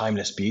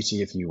 timeless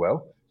beauty, if you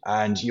will.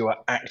 And you are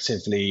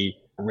actively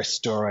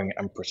restoring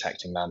and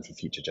protecting land for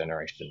future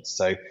generations.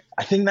 So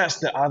I think that's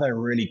the other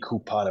really cool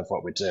part of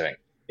what we're doing.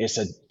 It's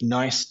a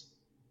nice,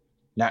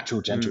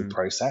 natural, gentle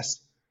process.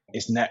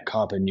 It's net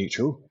carbon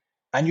neutral.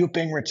 And you're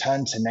being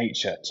returned to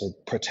nature to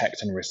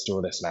protect and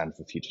restore this land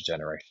for future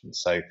generations.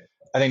 So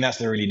I think that's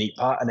the really neat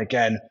part. And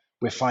again,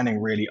 we're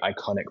finding really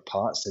iconic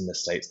parts in the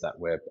states that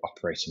we're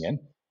operating in,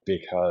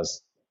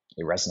 because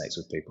it resonates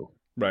with people.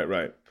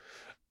 Right.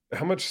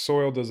 How much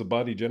soil does a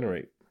body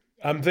generate?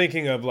 I'm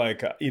thinking of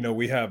like,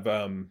 we have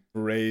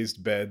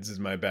raised beds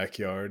in my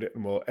backyard,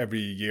 and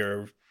every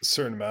year a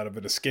certain amount of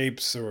it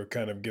escapes or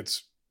kind of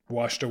gets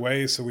washed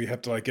away. So we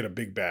have to like get a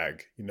big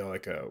bag,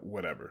 like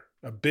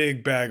a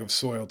big bag of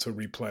soil to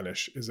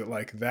replenish. Is it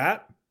like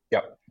that?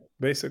 Yep.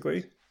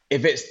 Basically?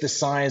 If it's the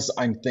size,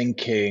 I'm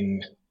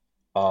thinking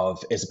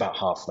is about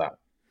half that.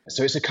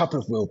 So it's a couple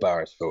of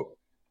wheelbarrows full.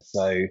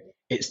 So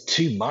it's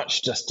too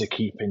much just to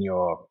keep in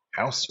your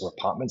house or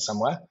apartment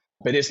somewhere,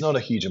 but it's not a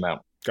huge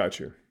amount. Got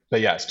you.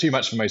 But yeah, it's too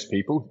much for most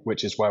people,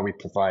 which is why we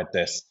provide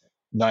this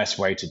nice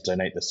way to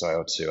donate the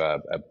soil to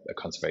a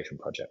conservation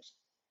project.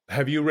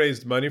 Have you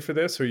raised money for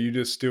this, or are you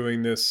just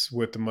doing this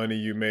with the money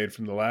you made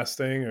from the last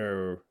thing,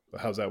 or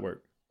how's that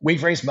work?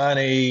 We've raised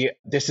money.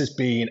 This has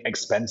been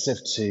expensive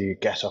to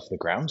get off the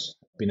ground.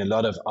 Been a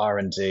lot of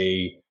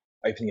R&D.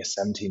 Opening a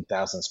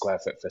 17,000 square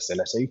foot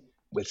facility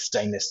with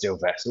stainless steel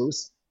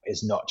vessels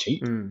is not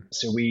cheap.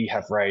 So we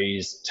have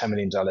raised $10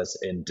 million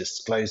in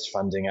disclosed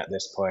funding at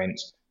this point,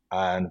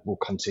 and we'll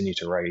continue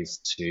to raise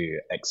to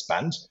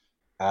expand.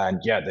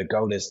 And yeah, the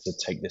goal is to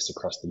take this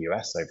across the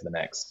US over the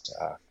next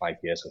 5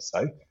 years or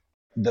so.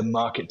 The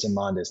market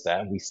demand is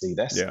there. We see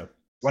this. Yeah.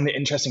 One of the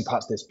interesting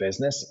parts of this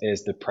business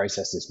is the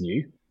process is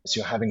new. So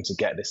you're having to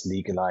get this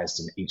legalized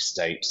in each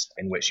state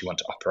in which you want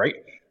to operate.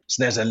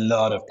 So there's a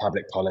lot of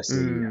public policy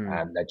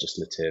and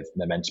legislative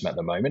momentum at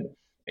the moment.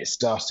 It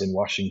started in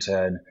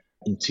Washington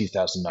in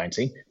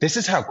 2019. This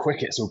is how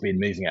quick it's all been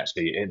moving,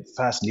 actually. It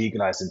first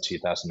legalized in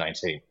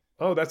 2019.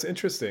 Oh, that's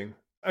interesting.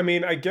 I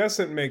mean, I guess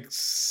it makes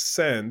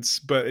sense,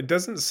 but it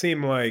doesn't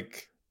seem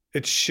like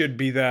it should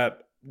be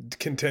that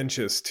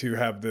contentious to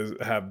have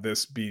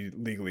this be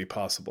legally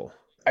possible.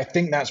 I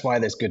think that's why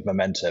there's good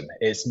momentum.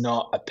 It's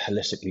not a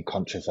politically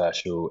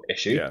controversial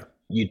issue. Yeah.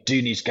 You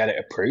do need to get it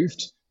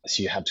approved.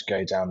 So you have to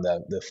go down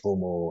the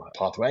formal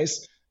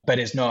pathways, but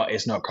it's not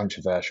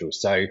controversial.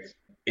 So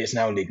it's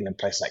now legal in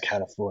places like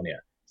California.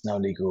 It's now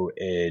legal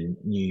in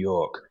New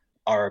York,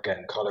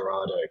 Oregon,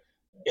 Colorado.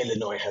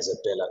 Illinois has a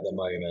bill at the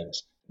moment.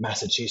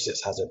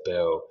 Massachusetts has a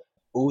bill.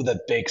 All the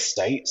big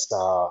states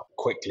are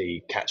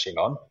quickly catching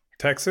on.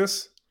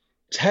 Texas,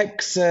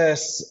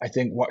 I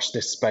think, watch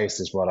this space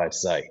is what I'd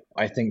say.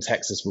 I think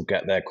Texas will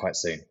get there quite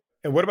soon.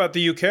 And what about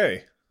the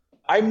UK?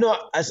 I'm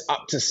not as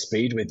up to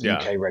speed with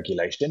UK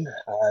regulation.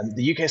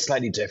 The UK is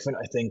slightly different.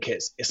 I think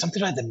it's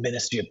something like the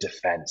Ministry of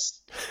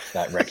Defence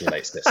that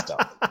regulates this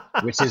stuff,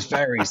 which is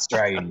very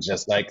strange,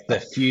 as like the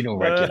funeral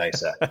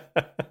regulator.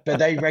 But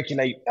they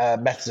regulate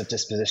methods of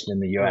disposition in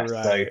the US.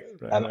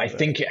 I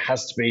think it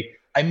has to be.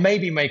 I may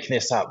be making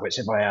this up, which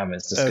if I am,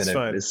 it's just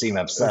going to seem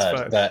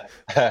absurd. But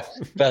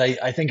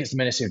I think it's the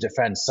Ministry of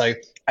Defence. So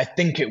I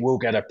think it will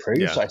get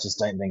approved. Yeah. I just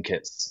don't think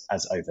it's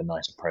as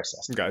overnight a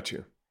process. Got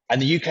you.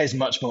 And the UK is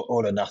much more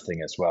all or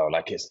nothing as well.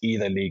 Like it's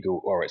either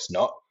legal or it's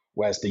not.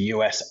 Whereas the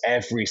US,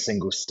 every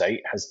single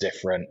state has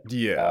different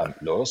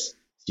laws.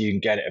 So you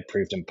can get it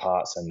approved in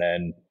parts and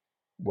then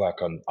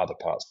work on other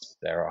parts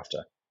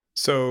thereafter.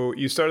 So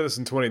you started this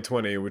in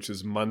 2020, which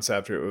is months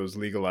after it was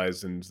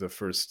legalized in the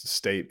first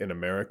state in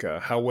America.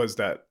 How was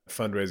that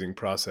fundraising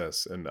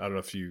process? And I don't know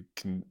if you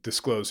can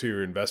disclose who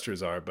your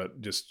investors are,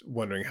 but just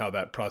wondering how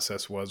that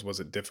process was. Was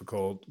it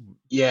difficult?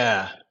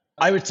 Yeah,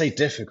 I would say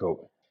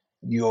difficult.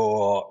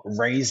 You're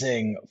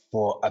raising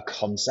for a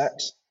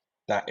concept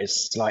that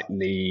is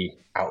slightly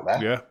out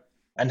there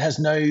and has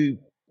no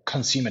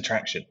consumer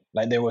traction.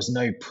 Like there was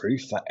no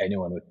proof that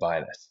anyone would buy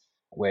this,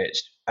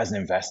 which as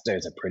an investor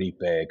is a pretty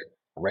big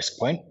risk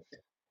point.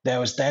 There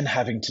was then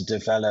having to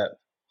develop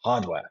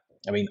hardware.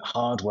 I mean,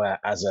 hardware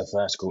as a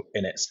vertical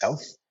in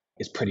itself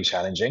is pretty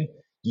challenging.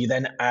 You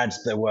then add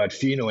the word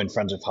funeral in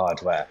front of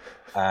hardware,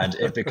 and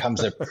it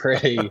becomes a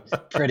pretty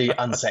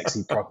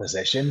unsexy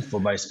proposition for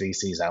most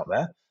VCs out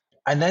there.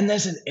 And then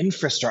there's an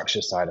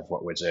infrastructure side of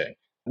what we're doing.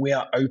 We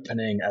are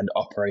opening and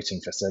operating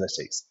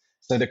facilities.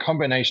 So the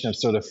combination of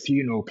sort of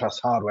funeral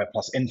plus hardware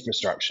plus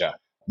infrastructure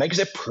makes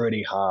it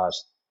pretty hard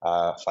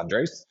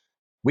fundraise.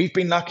 We've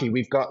been lucky.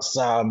 We've got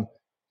some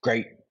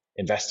great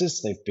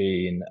investors. They've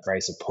been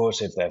very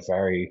supportive. They're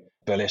very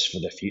bullish for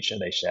the future.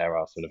 They share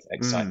our sort of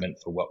excitement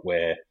for what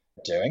we're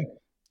doing.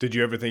 Did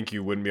you ever think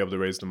you wouldn't be able to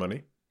raise the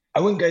money? I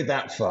wouldn't go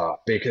that far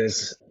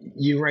because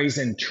you raise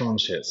in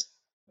tranches.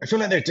 I feel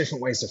like there are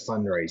different ways to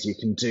fundraise. You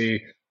can do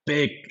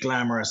big,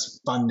 glamorous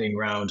funding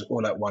round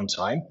all at one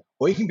time,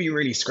 or you can be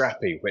really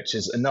scrappy, which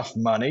is enough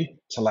money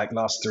to like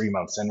last 3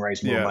 months and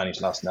raise more money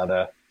to last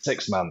another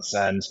 6 months.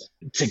 And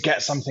to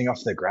get something off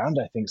the ground,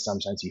 I think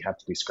sometimes you have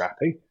to be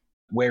scrappy.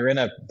 We're in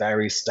a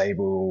very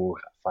stable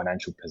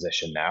financial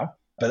position now,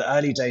 but the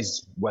early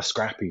days were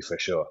scrappy for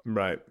sure.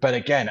 Right. But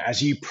again,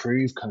 as you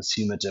prove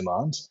consumer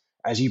demand,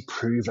 as you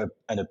prove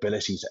an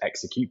ability to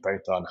execute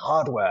both on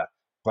hardware,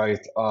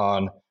 both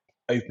on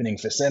opening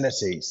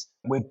facilities,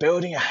 we're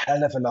building a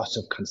hell of a lot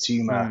of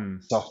consumer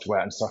software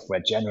and software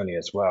generally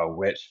as well,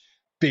 which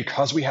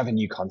because we have a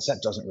new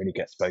concept doesn't really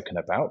get spoken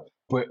about.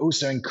 We're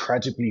also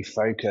incredibly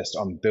focused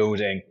on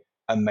building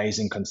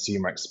amazing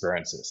consumer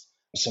experiences.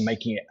 So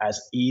making it as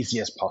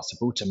easy as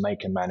possible to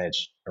make and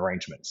manage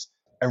arrangements.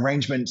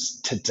 Arrangements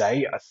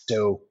today are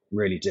still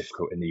really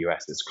difficult in the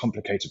US. It's a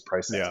complicated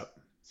process. Yeah.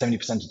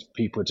 70% of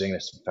people are doing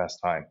this for the first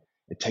time.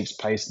 It takes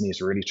place in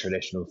these really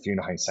traditional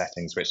funeral home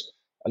settings, which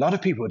a lot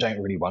of people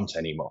don't really want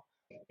anymore.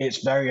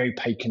 It's very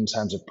opaque in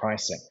terms of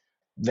pricing.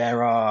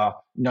 There are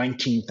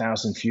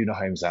 19,000 funeral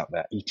homes out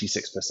there. 86%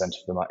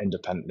 of them are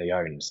independently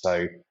owned.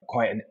 So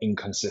quite an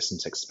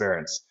inconsistent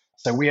experience.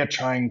 So we are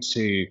trying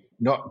to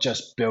not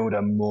just build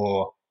a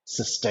more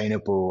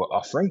sustainable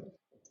offering,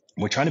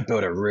 we're trying to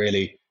build a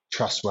really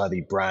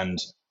trustworthy brand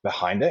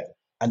behind it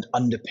and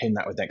underpin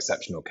that with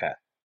exceptional care.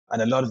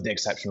 And a lot of the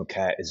exceptional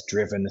care is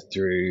driven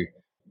through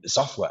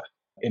software.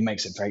 It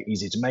makes it very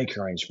easy to make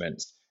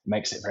arrangements,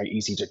 makes it very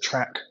easy to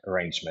track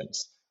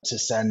arrangements, to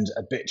send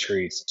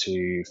obituaries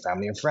to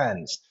family and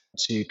friends,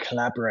 to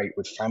collaborate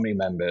with family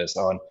members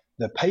on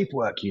the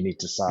paperwork you need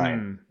to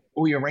sign,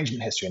 all your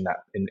arrangement history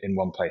in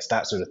one place,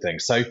 that sort of thing.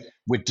 So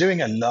we're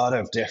doing a lot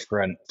of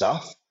different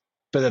stuff,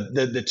 but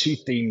the two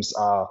themes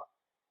are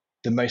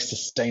the most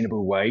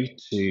sustainable way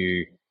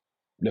to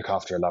look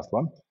after a loved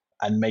one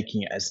and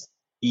making it as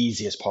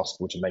easy as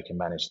possible to make and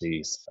manage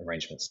these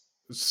arrangements.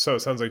 So it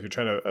sounds like you're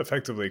trying to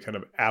effectively kind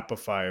of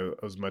appify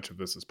as much of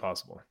this as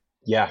possible.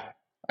 Yeah,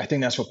 I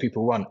think that's what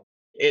people want.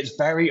 It's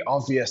very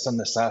obvious on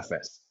the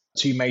surface.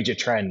 Two major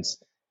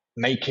trends: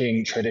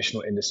 making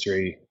traditional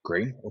industry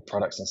green or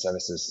products and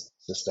services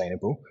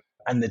sustainable,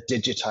 and the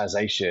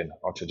digitization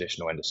of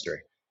traditional industry.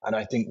 And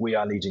I think we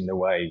are leading the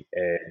way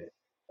in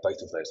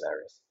both of those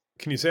areas.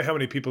 Can you say how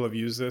many people have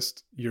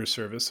used your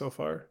service so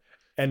far?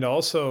 And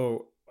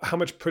also, how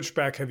much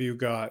pushback have you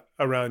got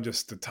around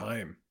just the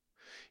time?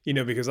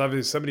 Because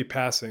obviously somebody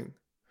passing,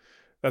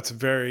 that's a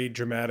very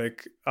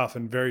dramatic,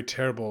 often very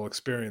terrible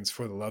experience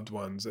for the loved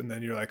ones. And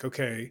then you're like,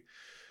 okay,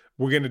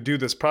 we're going to do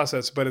this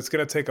process, but it's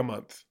going to take a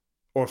month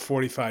or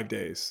 45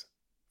 days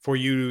for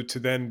you to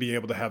then be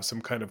able to have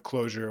some kind of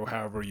closure or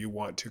however you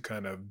want to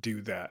kind of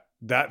do that.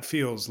 That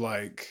feels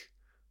like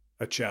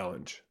a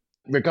challenge.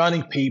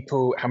 Regarding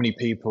people, how many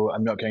people,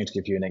 I'm not going to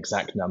give you an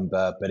exact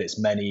number, but it's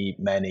many,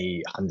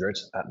 many hundred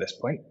at this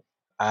point.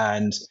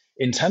 And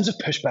in terms of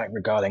pushback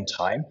regarding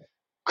time,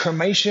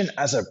 cremation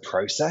as a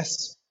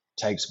process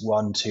takes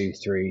 1, 2,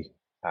 3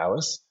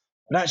 hours.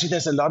 But actually,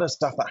 there's a lot of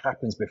stuff that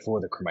happens before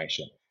the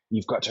cremation.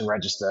 You've got to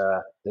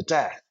register the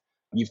death.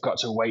 You've got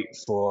to wait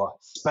for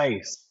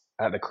space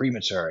at the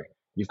crematory.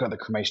 You've got the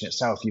cremation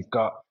itself. You've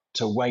got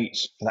to wait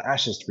for the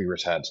ashes to be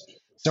returned.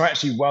 So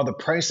actually, while the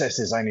process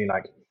is only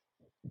like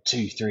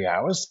 2-3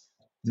 hours,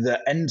 the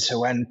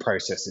end-to-end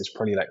process is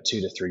probably like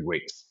 2 to 3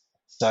 weeks.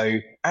 So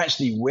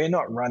actually, we're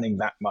not running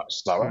that much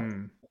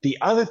slower. The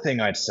other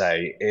thing I'd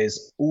say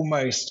is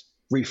almost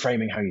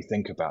reframing how you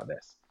think about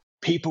this.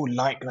 People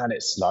like that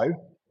it's slow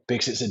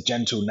because it's a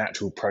gentle,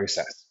 natural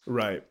process.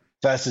 Right.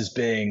 Versus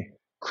being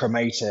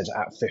cremated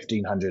at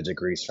 1500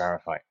 degrees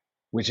Fahrenheit,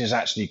 which is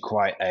actually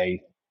quite an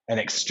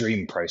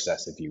extreme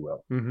process, if you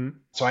will. Mm-hmm.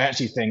 So I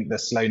actually think the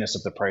slowness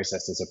of the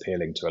process is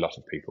appealing to a lot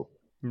of people.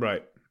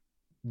 Right.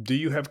 Do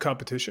you have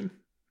competition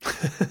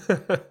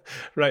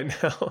right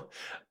now?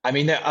 I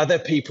mean, there are other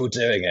people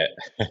doing it.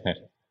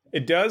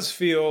 It does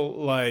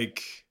feel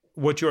like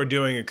what you're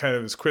doing, it kind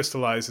of is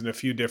crystallized in a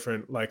few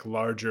different, like,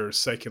 larger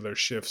secular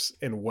shifts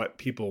in what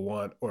people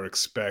want or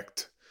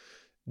expect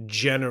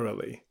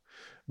generally.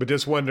 But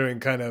just wondering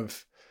kind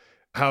of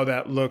how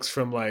that looks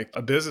from like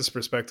a business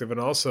perspective. And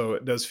also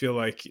it does feel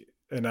like,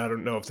 and I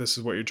don't know if this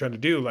is what you're trying to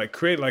do, like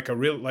create like a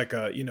real, like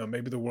a,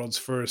 maybe the world's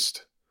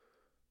first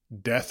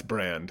death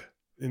brand.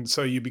 And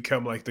so you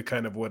become like the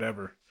kind of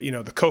whatever,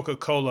 the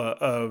Coca-Cola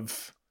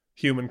of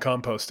human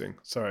composting.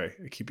 Sorry,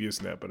 I keep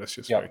using that, but it's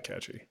just very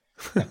catchy.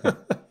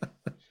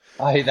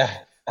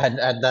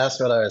 And that's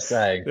what I was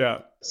saying.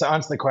 Yeah. So to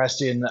answer the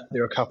question,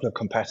 there are a couple of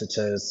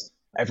competitors.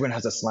 Everyone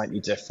has a slightly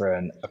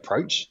different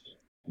approach.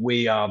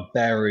 We are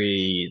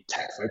very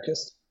tech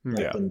focused in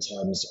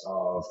terms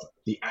of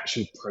the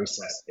actual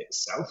process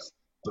itself,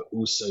 but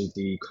also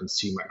the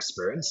consumer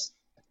experience,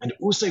 and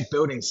also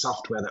building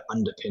software that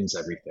underpins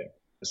everything.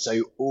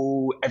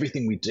 So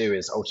everything we do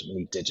is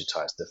ultimately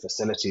digitized. The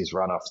facilities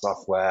run off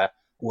software.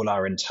 All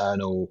our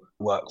internal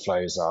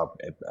workflows are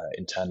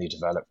internally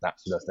developed,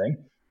 that sort of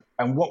thing.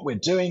 And what we're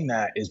doing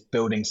there is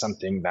building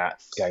something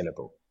that's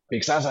scalable.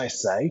 Because as I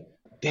say,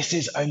 this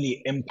is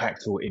only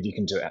impactful if you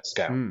can do it at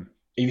scale.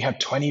 If you have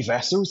 20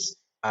 vessels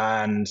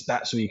and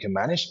that's all you can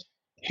manage,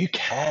 who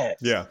cares?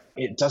 Yeah.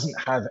 It doesn't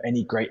have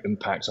any great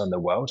impact on the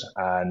world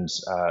and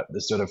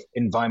the sort of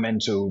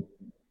environmental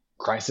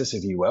crisis,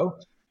 if you will.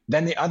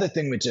 Then the other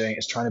thing we're doing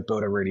is trying to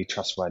build a really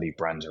trustworthy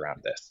brand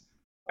around this.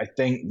 I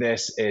think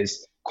this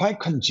is quite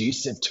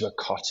conducive to a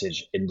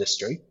cottage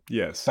industry.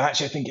 Yes. But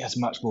actually, I think it has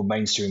much more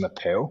mainstream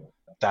appeal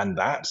than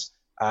that.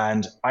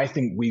 And I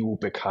think we will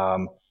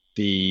become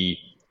the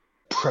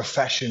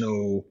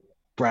professional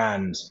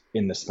brand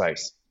in the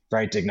space.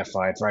 Very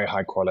dignified, very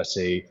high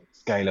quality,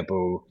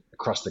 scalable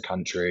across the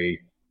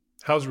country.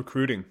 How's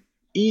recruiting?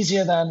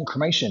 Easier than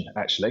cremation,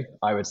 actually,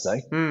 I would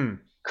say.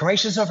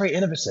 Cremation is not very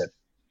innovative.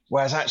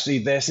 Whereas actually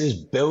this is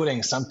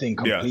building something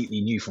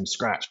completely new from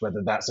scratch,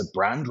 whether that's a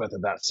brand, whether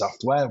that's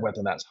software,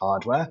 whether that's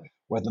hardware,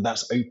 whether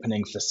that's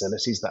opening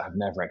facilities that have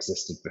never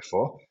existed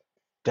before.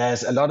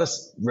 There's a lot of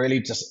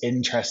really just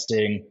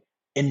interesting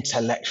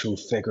intellectual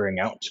figuring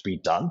out to be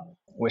done,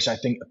 which I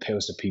think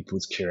appeals to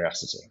people's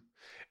curiosity.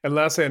 And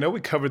lastly, I know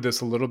we covered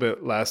this a little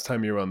bit last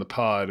time you were on the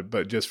pod,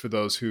 but just for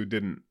those who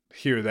didn't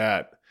hear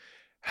that,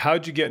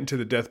 how'd you get into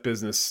the death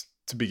business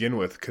to begin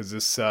with? Because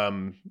this,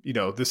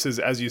 this is,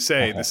 as you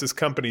say, this is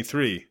company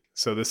 3.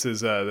 So this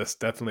is that's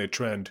definitely a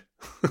trend.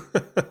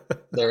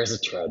 There is a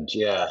trend,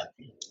 yeah.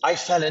 I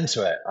fell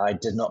into it. I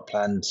did not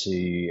plan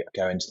to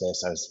go into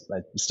this. I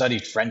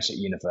studied French at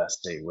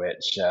university,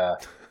 which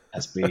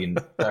has been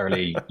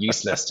thoroughly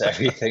useless to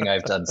everything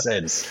I've done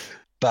since.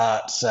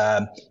 But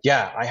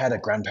I had a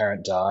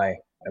grandparent die.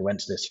 I went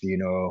to this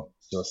funeral,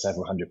 saw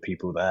several hundred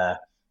people there.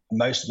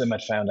 Most of them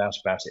had found out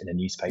about it in a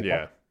newspaper.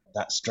 Yeah.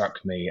 That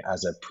struck me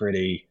as a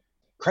pretty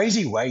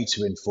crazy way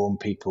to inform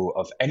people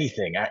of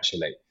anything,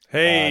 actually.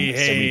 I'm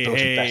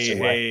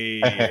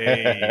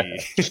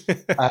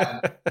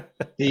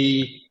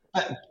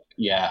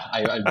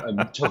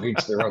talking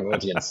to the wrong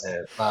audience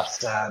here,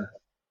 but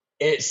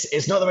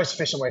it's not the most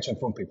efficient way to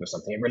inform people of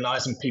something. It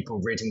relies on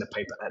people reading the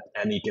paper at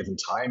any given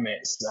time.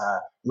 It's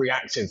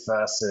reactive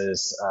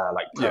versus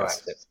proactive.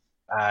 Yes.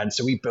 And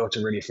so we built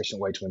a really efficient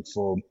way to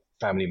inform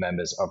family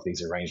members of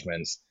these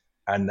arrangements.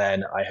 And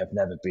then I have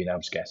never been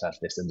able to get out of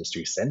this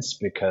industry since,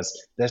 because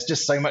there's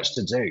just so much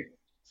to do,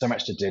 so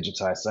much to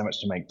digitize, so much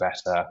to make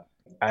better.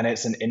 And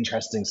it's an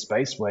interesting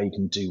space where you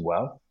can do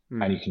well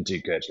and you can do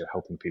good. You're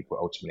helping people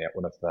ultimately at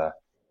one of the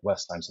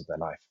worst times of their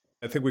life.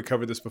 I think we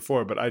covered this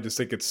before, but I just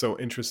think it's so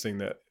interesting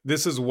that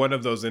this is one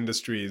of those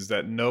industries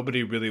that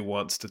nobody really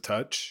wants to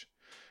touch,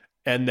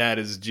 and that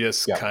is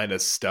just kind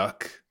of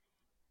stuck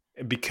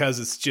because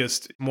it's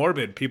just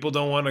morbid. People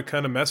don't want to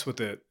kind of mess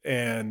with it.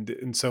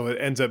 And so it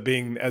ends up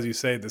being, as you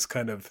say, this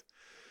kind of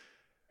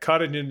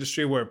cottage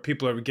industry where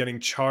people are getting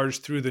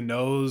charged through the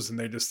nose and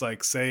they just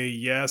like say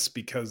yes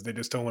because they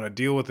just don't want to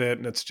deal with it.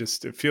 And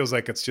it feels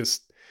like it's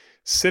just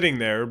sitting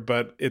there,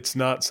 but it's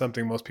not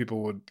something most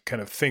people would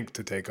kind of think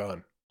to take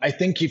on. I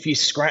think if you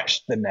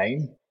scratch the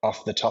name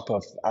off the top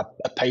of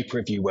a paper,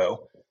 if you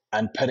will,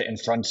 and put it in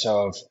front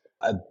of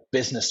a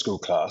business school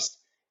class,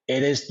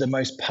 it is the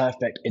most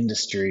perfect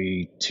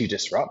industry to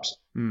disrupt.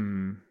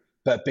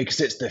 But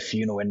because it's the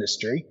funeral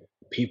industry,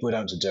 people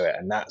don't do it.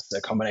 And that's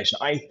a combination.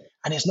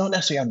 And it's not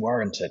necessarily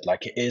unwarranted.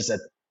 Like it is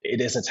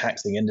a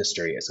taxing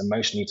industry. It's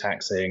emotionally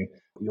taxing.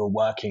 You're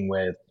working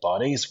with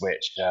bodies,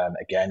 which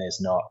again is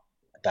not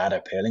that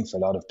appealing for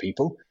a lot of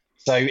people.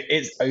 So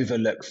it's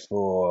overlooked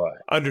for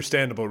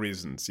understandable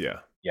reasons. Yeah.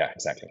 Yeah,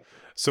 exactly.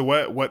 So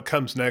what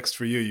comes next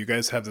for you? You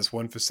guys have this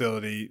one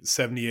facility,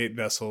 78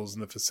 vessels in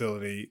the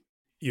facility.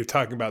 You're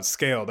talking about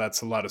scale.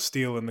 That's a lot of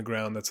steel in the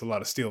ground. That's a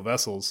lot of steel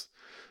vessels.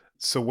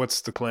 So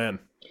what's the plan?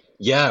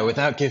 Yeah,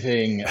 without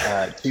giving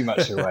too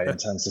much away in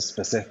terms of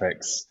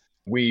specifics,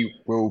 we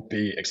will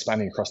be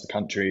expanding across the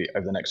country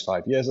over the next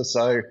 5 years or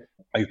so,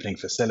 opening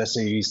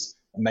facilities,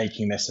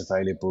 making this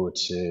available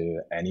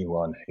to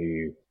anyone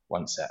who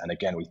wants it. And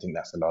again, we think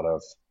that's a lot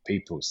of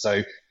people.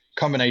 So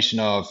combination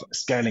of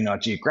scaling our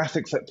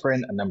geographic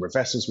footprint and number of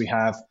vessels we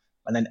have,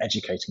 and then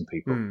educating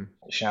people,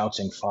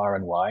 shouting far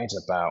and wide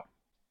about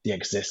the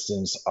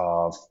existence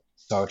of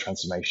soil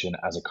transformation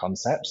as a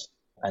concept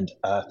and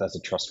Earth as a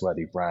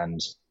trustworthy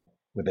brand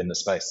within the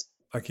space.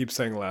 I keep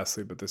saying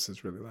lastly, but this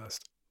is really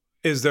last.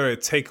 Is there a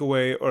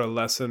takeaway or a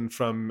lesson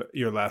from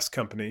your last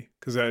company?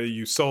 Because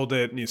you sold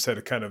it and you said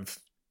it kind of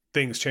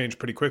things changed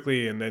pretty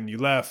quickly and then you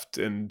left.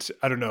 And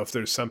I don't know if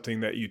there's something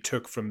that you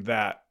took from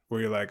that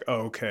where you're like,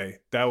 oh, okay,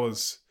 that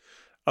was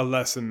a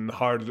lesson,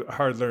 hard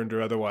learned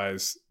or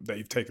otherwise, that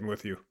you've taken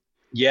with you.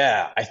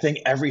 Yeah, I think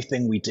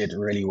everything we did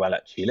really well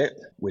at Tulip,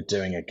 we're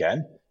doing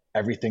again.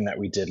 Everything that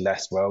we did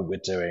less well,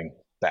 we're doing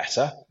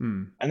better.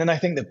 And then I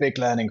think the big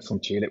learning from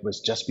Tulip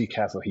was just be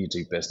careful who you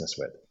do business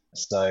with.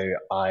 So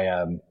I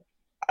am,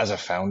 as a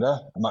founder,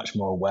 much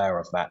more aware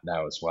of that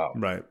now as well.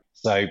 Right.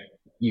 So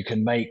you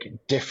can make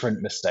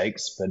different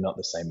mistakes, but not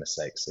the same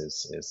mistakes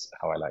is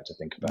how I like to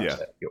think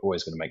about it. You're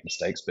always going to make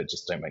mistakes, but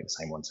just don't make the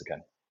same ones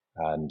again.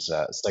 And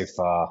so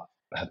far,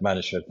 I have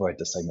managed to avoid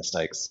the same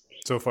mistakes.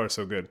 So far,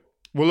 so good.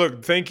 Well,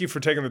 look, thank you for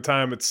taking the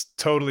time. It's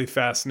totally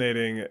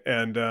fascinating.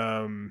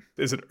 And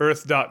is it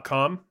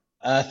earth.com?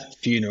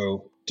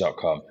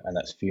 Earthfuneral.com, and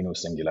that's funeral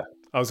singular.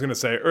 I was going to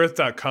say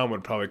earth.com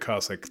would probably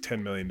cost like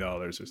 $10 million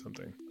or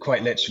something.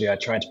 Quite literally, I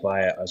tried to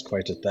buy it. I was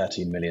quoted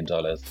 $13 million.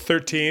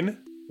 13?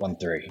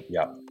 13,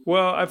 yeah.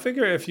 Well, I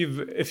figure if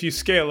you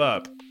scale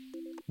up,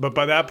 but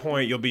by that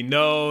point you'll be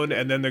known,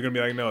 and then they're going to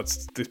be like, no,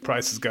 the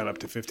price has gone up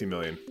to 50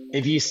 million.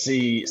 If you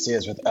see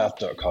us with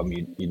earth.com,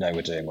 you know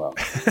we're doing well.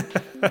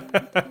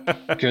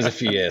 Give us a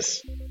few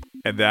years.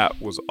 And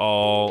that was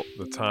all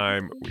the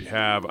time we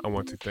have. I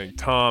want to thank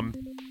Tom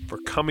for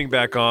coming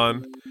back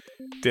on.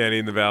 Danny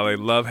in the Valley.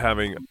 Love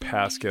having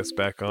past guests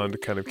back on to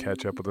kind of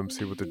catch up with them,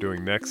 see what they're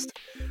doing next.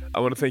 I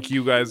want to thank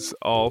you guys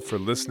all for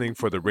listening,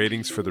 for the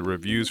ratings, for the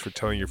reviews, for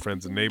telling your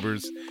friends and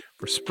neighbors,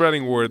 for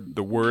spreading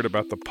the word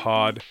about the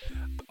pod.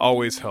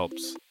 Always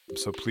helps.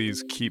 So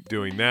please keep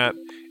doing that.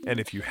 And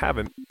if you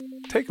haven't,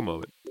 take a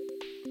moment.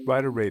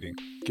 Write a rating.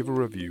 Give a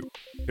review.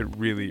 It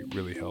really,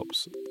 really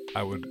helps.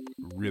 I would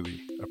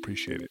really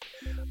appreciate it.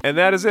 And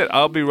that is it.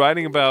 I'll be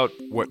writing about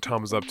what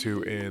Tom is up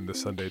to in the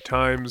Sunday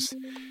Times.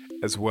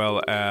 as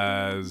well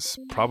as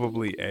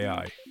probably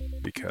AI,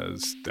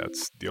 because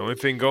that's the only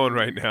thing going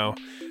right now.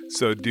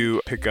 So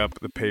do pick up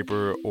the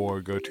paper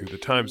or go to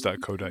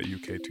thetimes.co.uk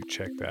to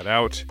check that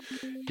out.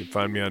 You can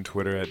find me on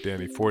Twitter at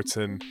Danny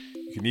Fortson.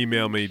 You can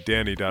email me,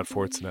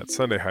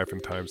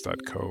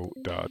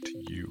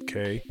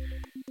 danny.fortson@sunday-times.co.uk.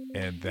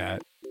 And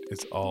that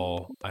is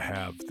all I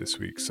have this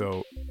week.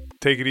 So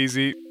take it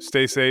easy,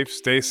 stay safe,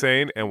 stay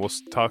sane, and we'll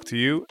talk to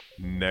you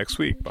next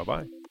week.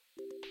 Bye-bye.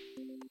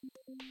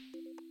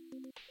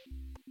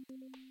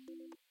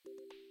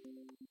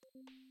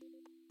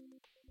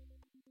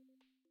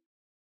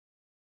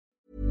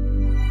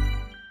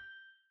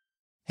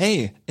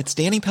 Hey, it's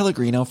Danny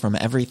Pellegrino from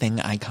Everything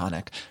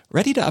Iconic.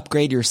 Ready to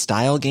upgrade your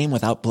style game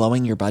without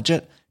blowing your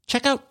budget?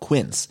 Check out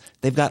Quince.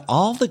 They've got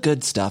all the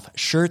good stuff,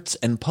 shirts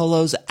and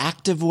polos,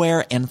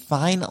 activewear, and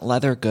fine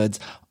leather goods,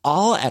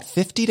 all at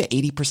 50 to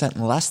 80%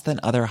 less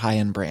than other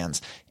high-end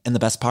brands. And the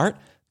best part?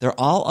 They're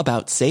all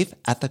about safe,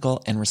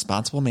 ethical, and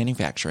responsible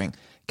manufacturing.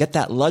 Get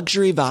that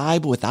luxury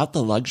vibe without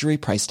the luxury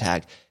price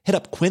tag. Hit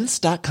up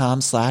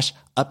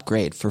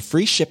quince.com/upgrade for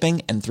free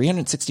shipping and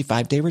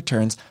 365-day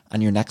returns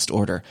on your next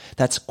order.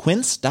 That's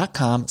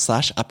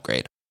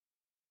quince.com/upgrade.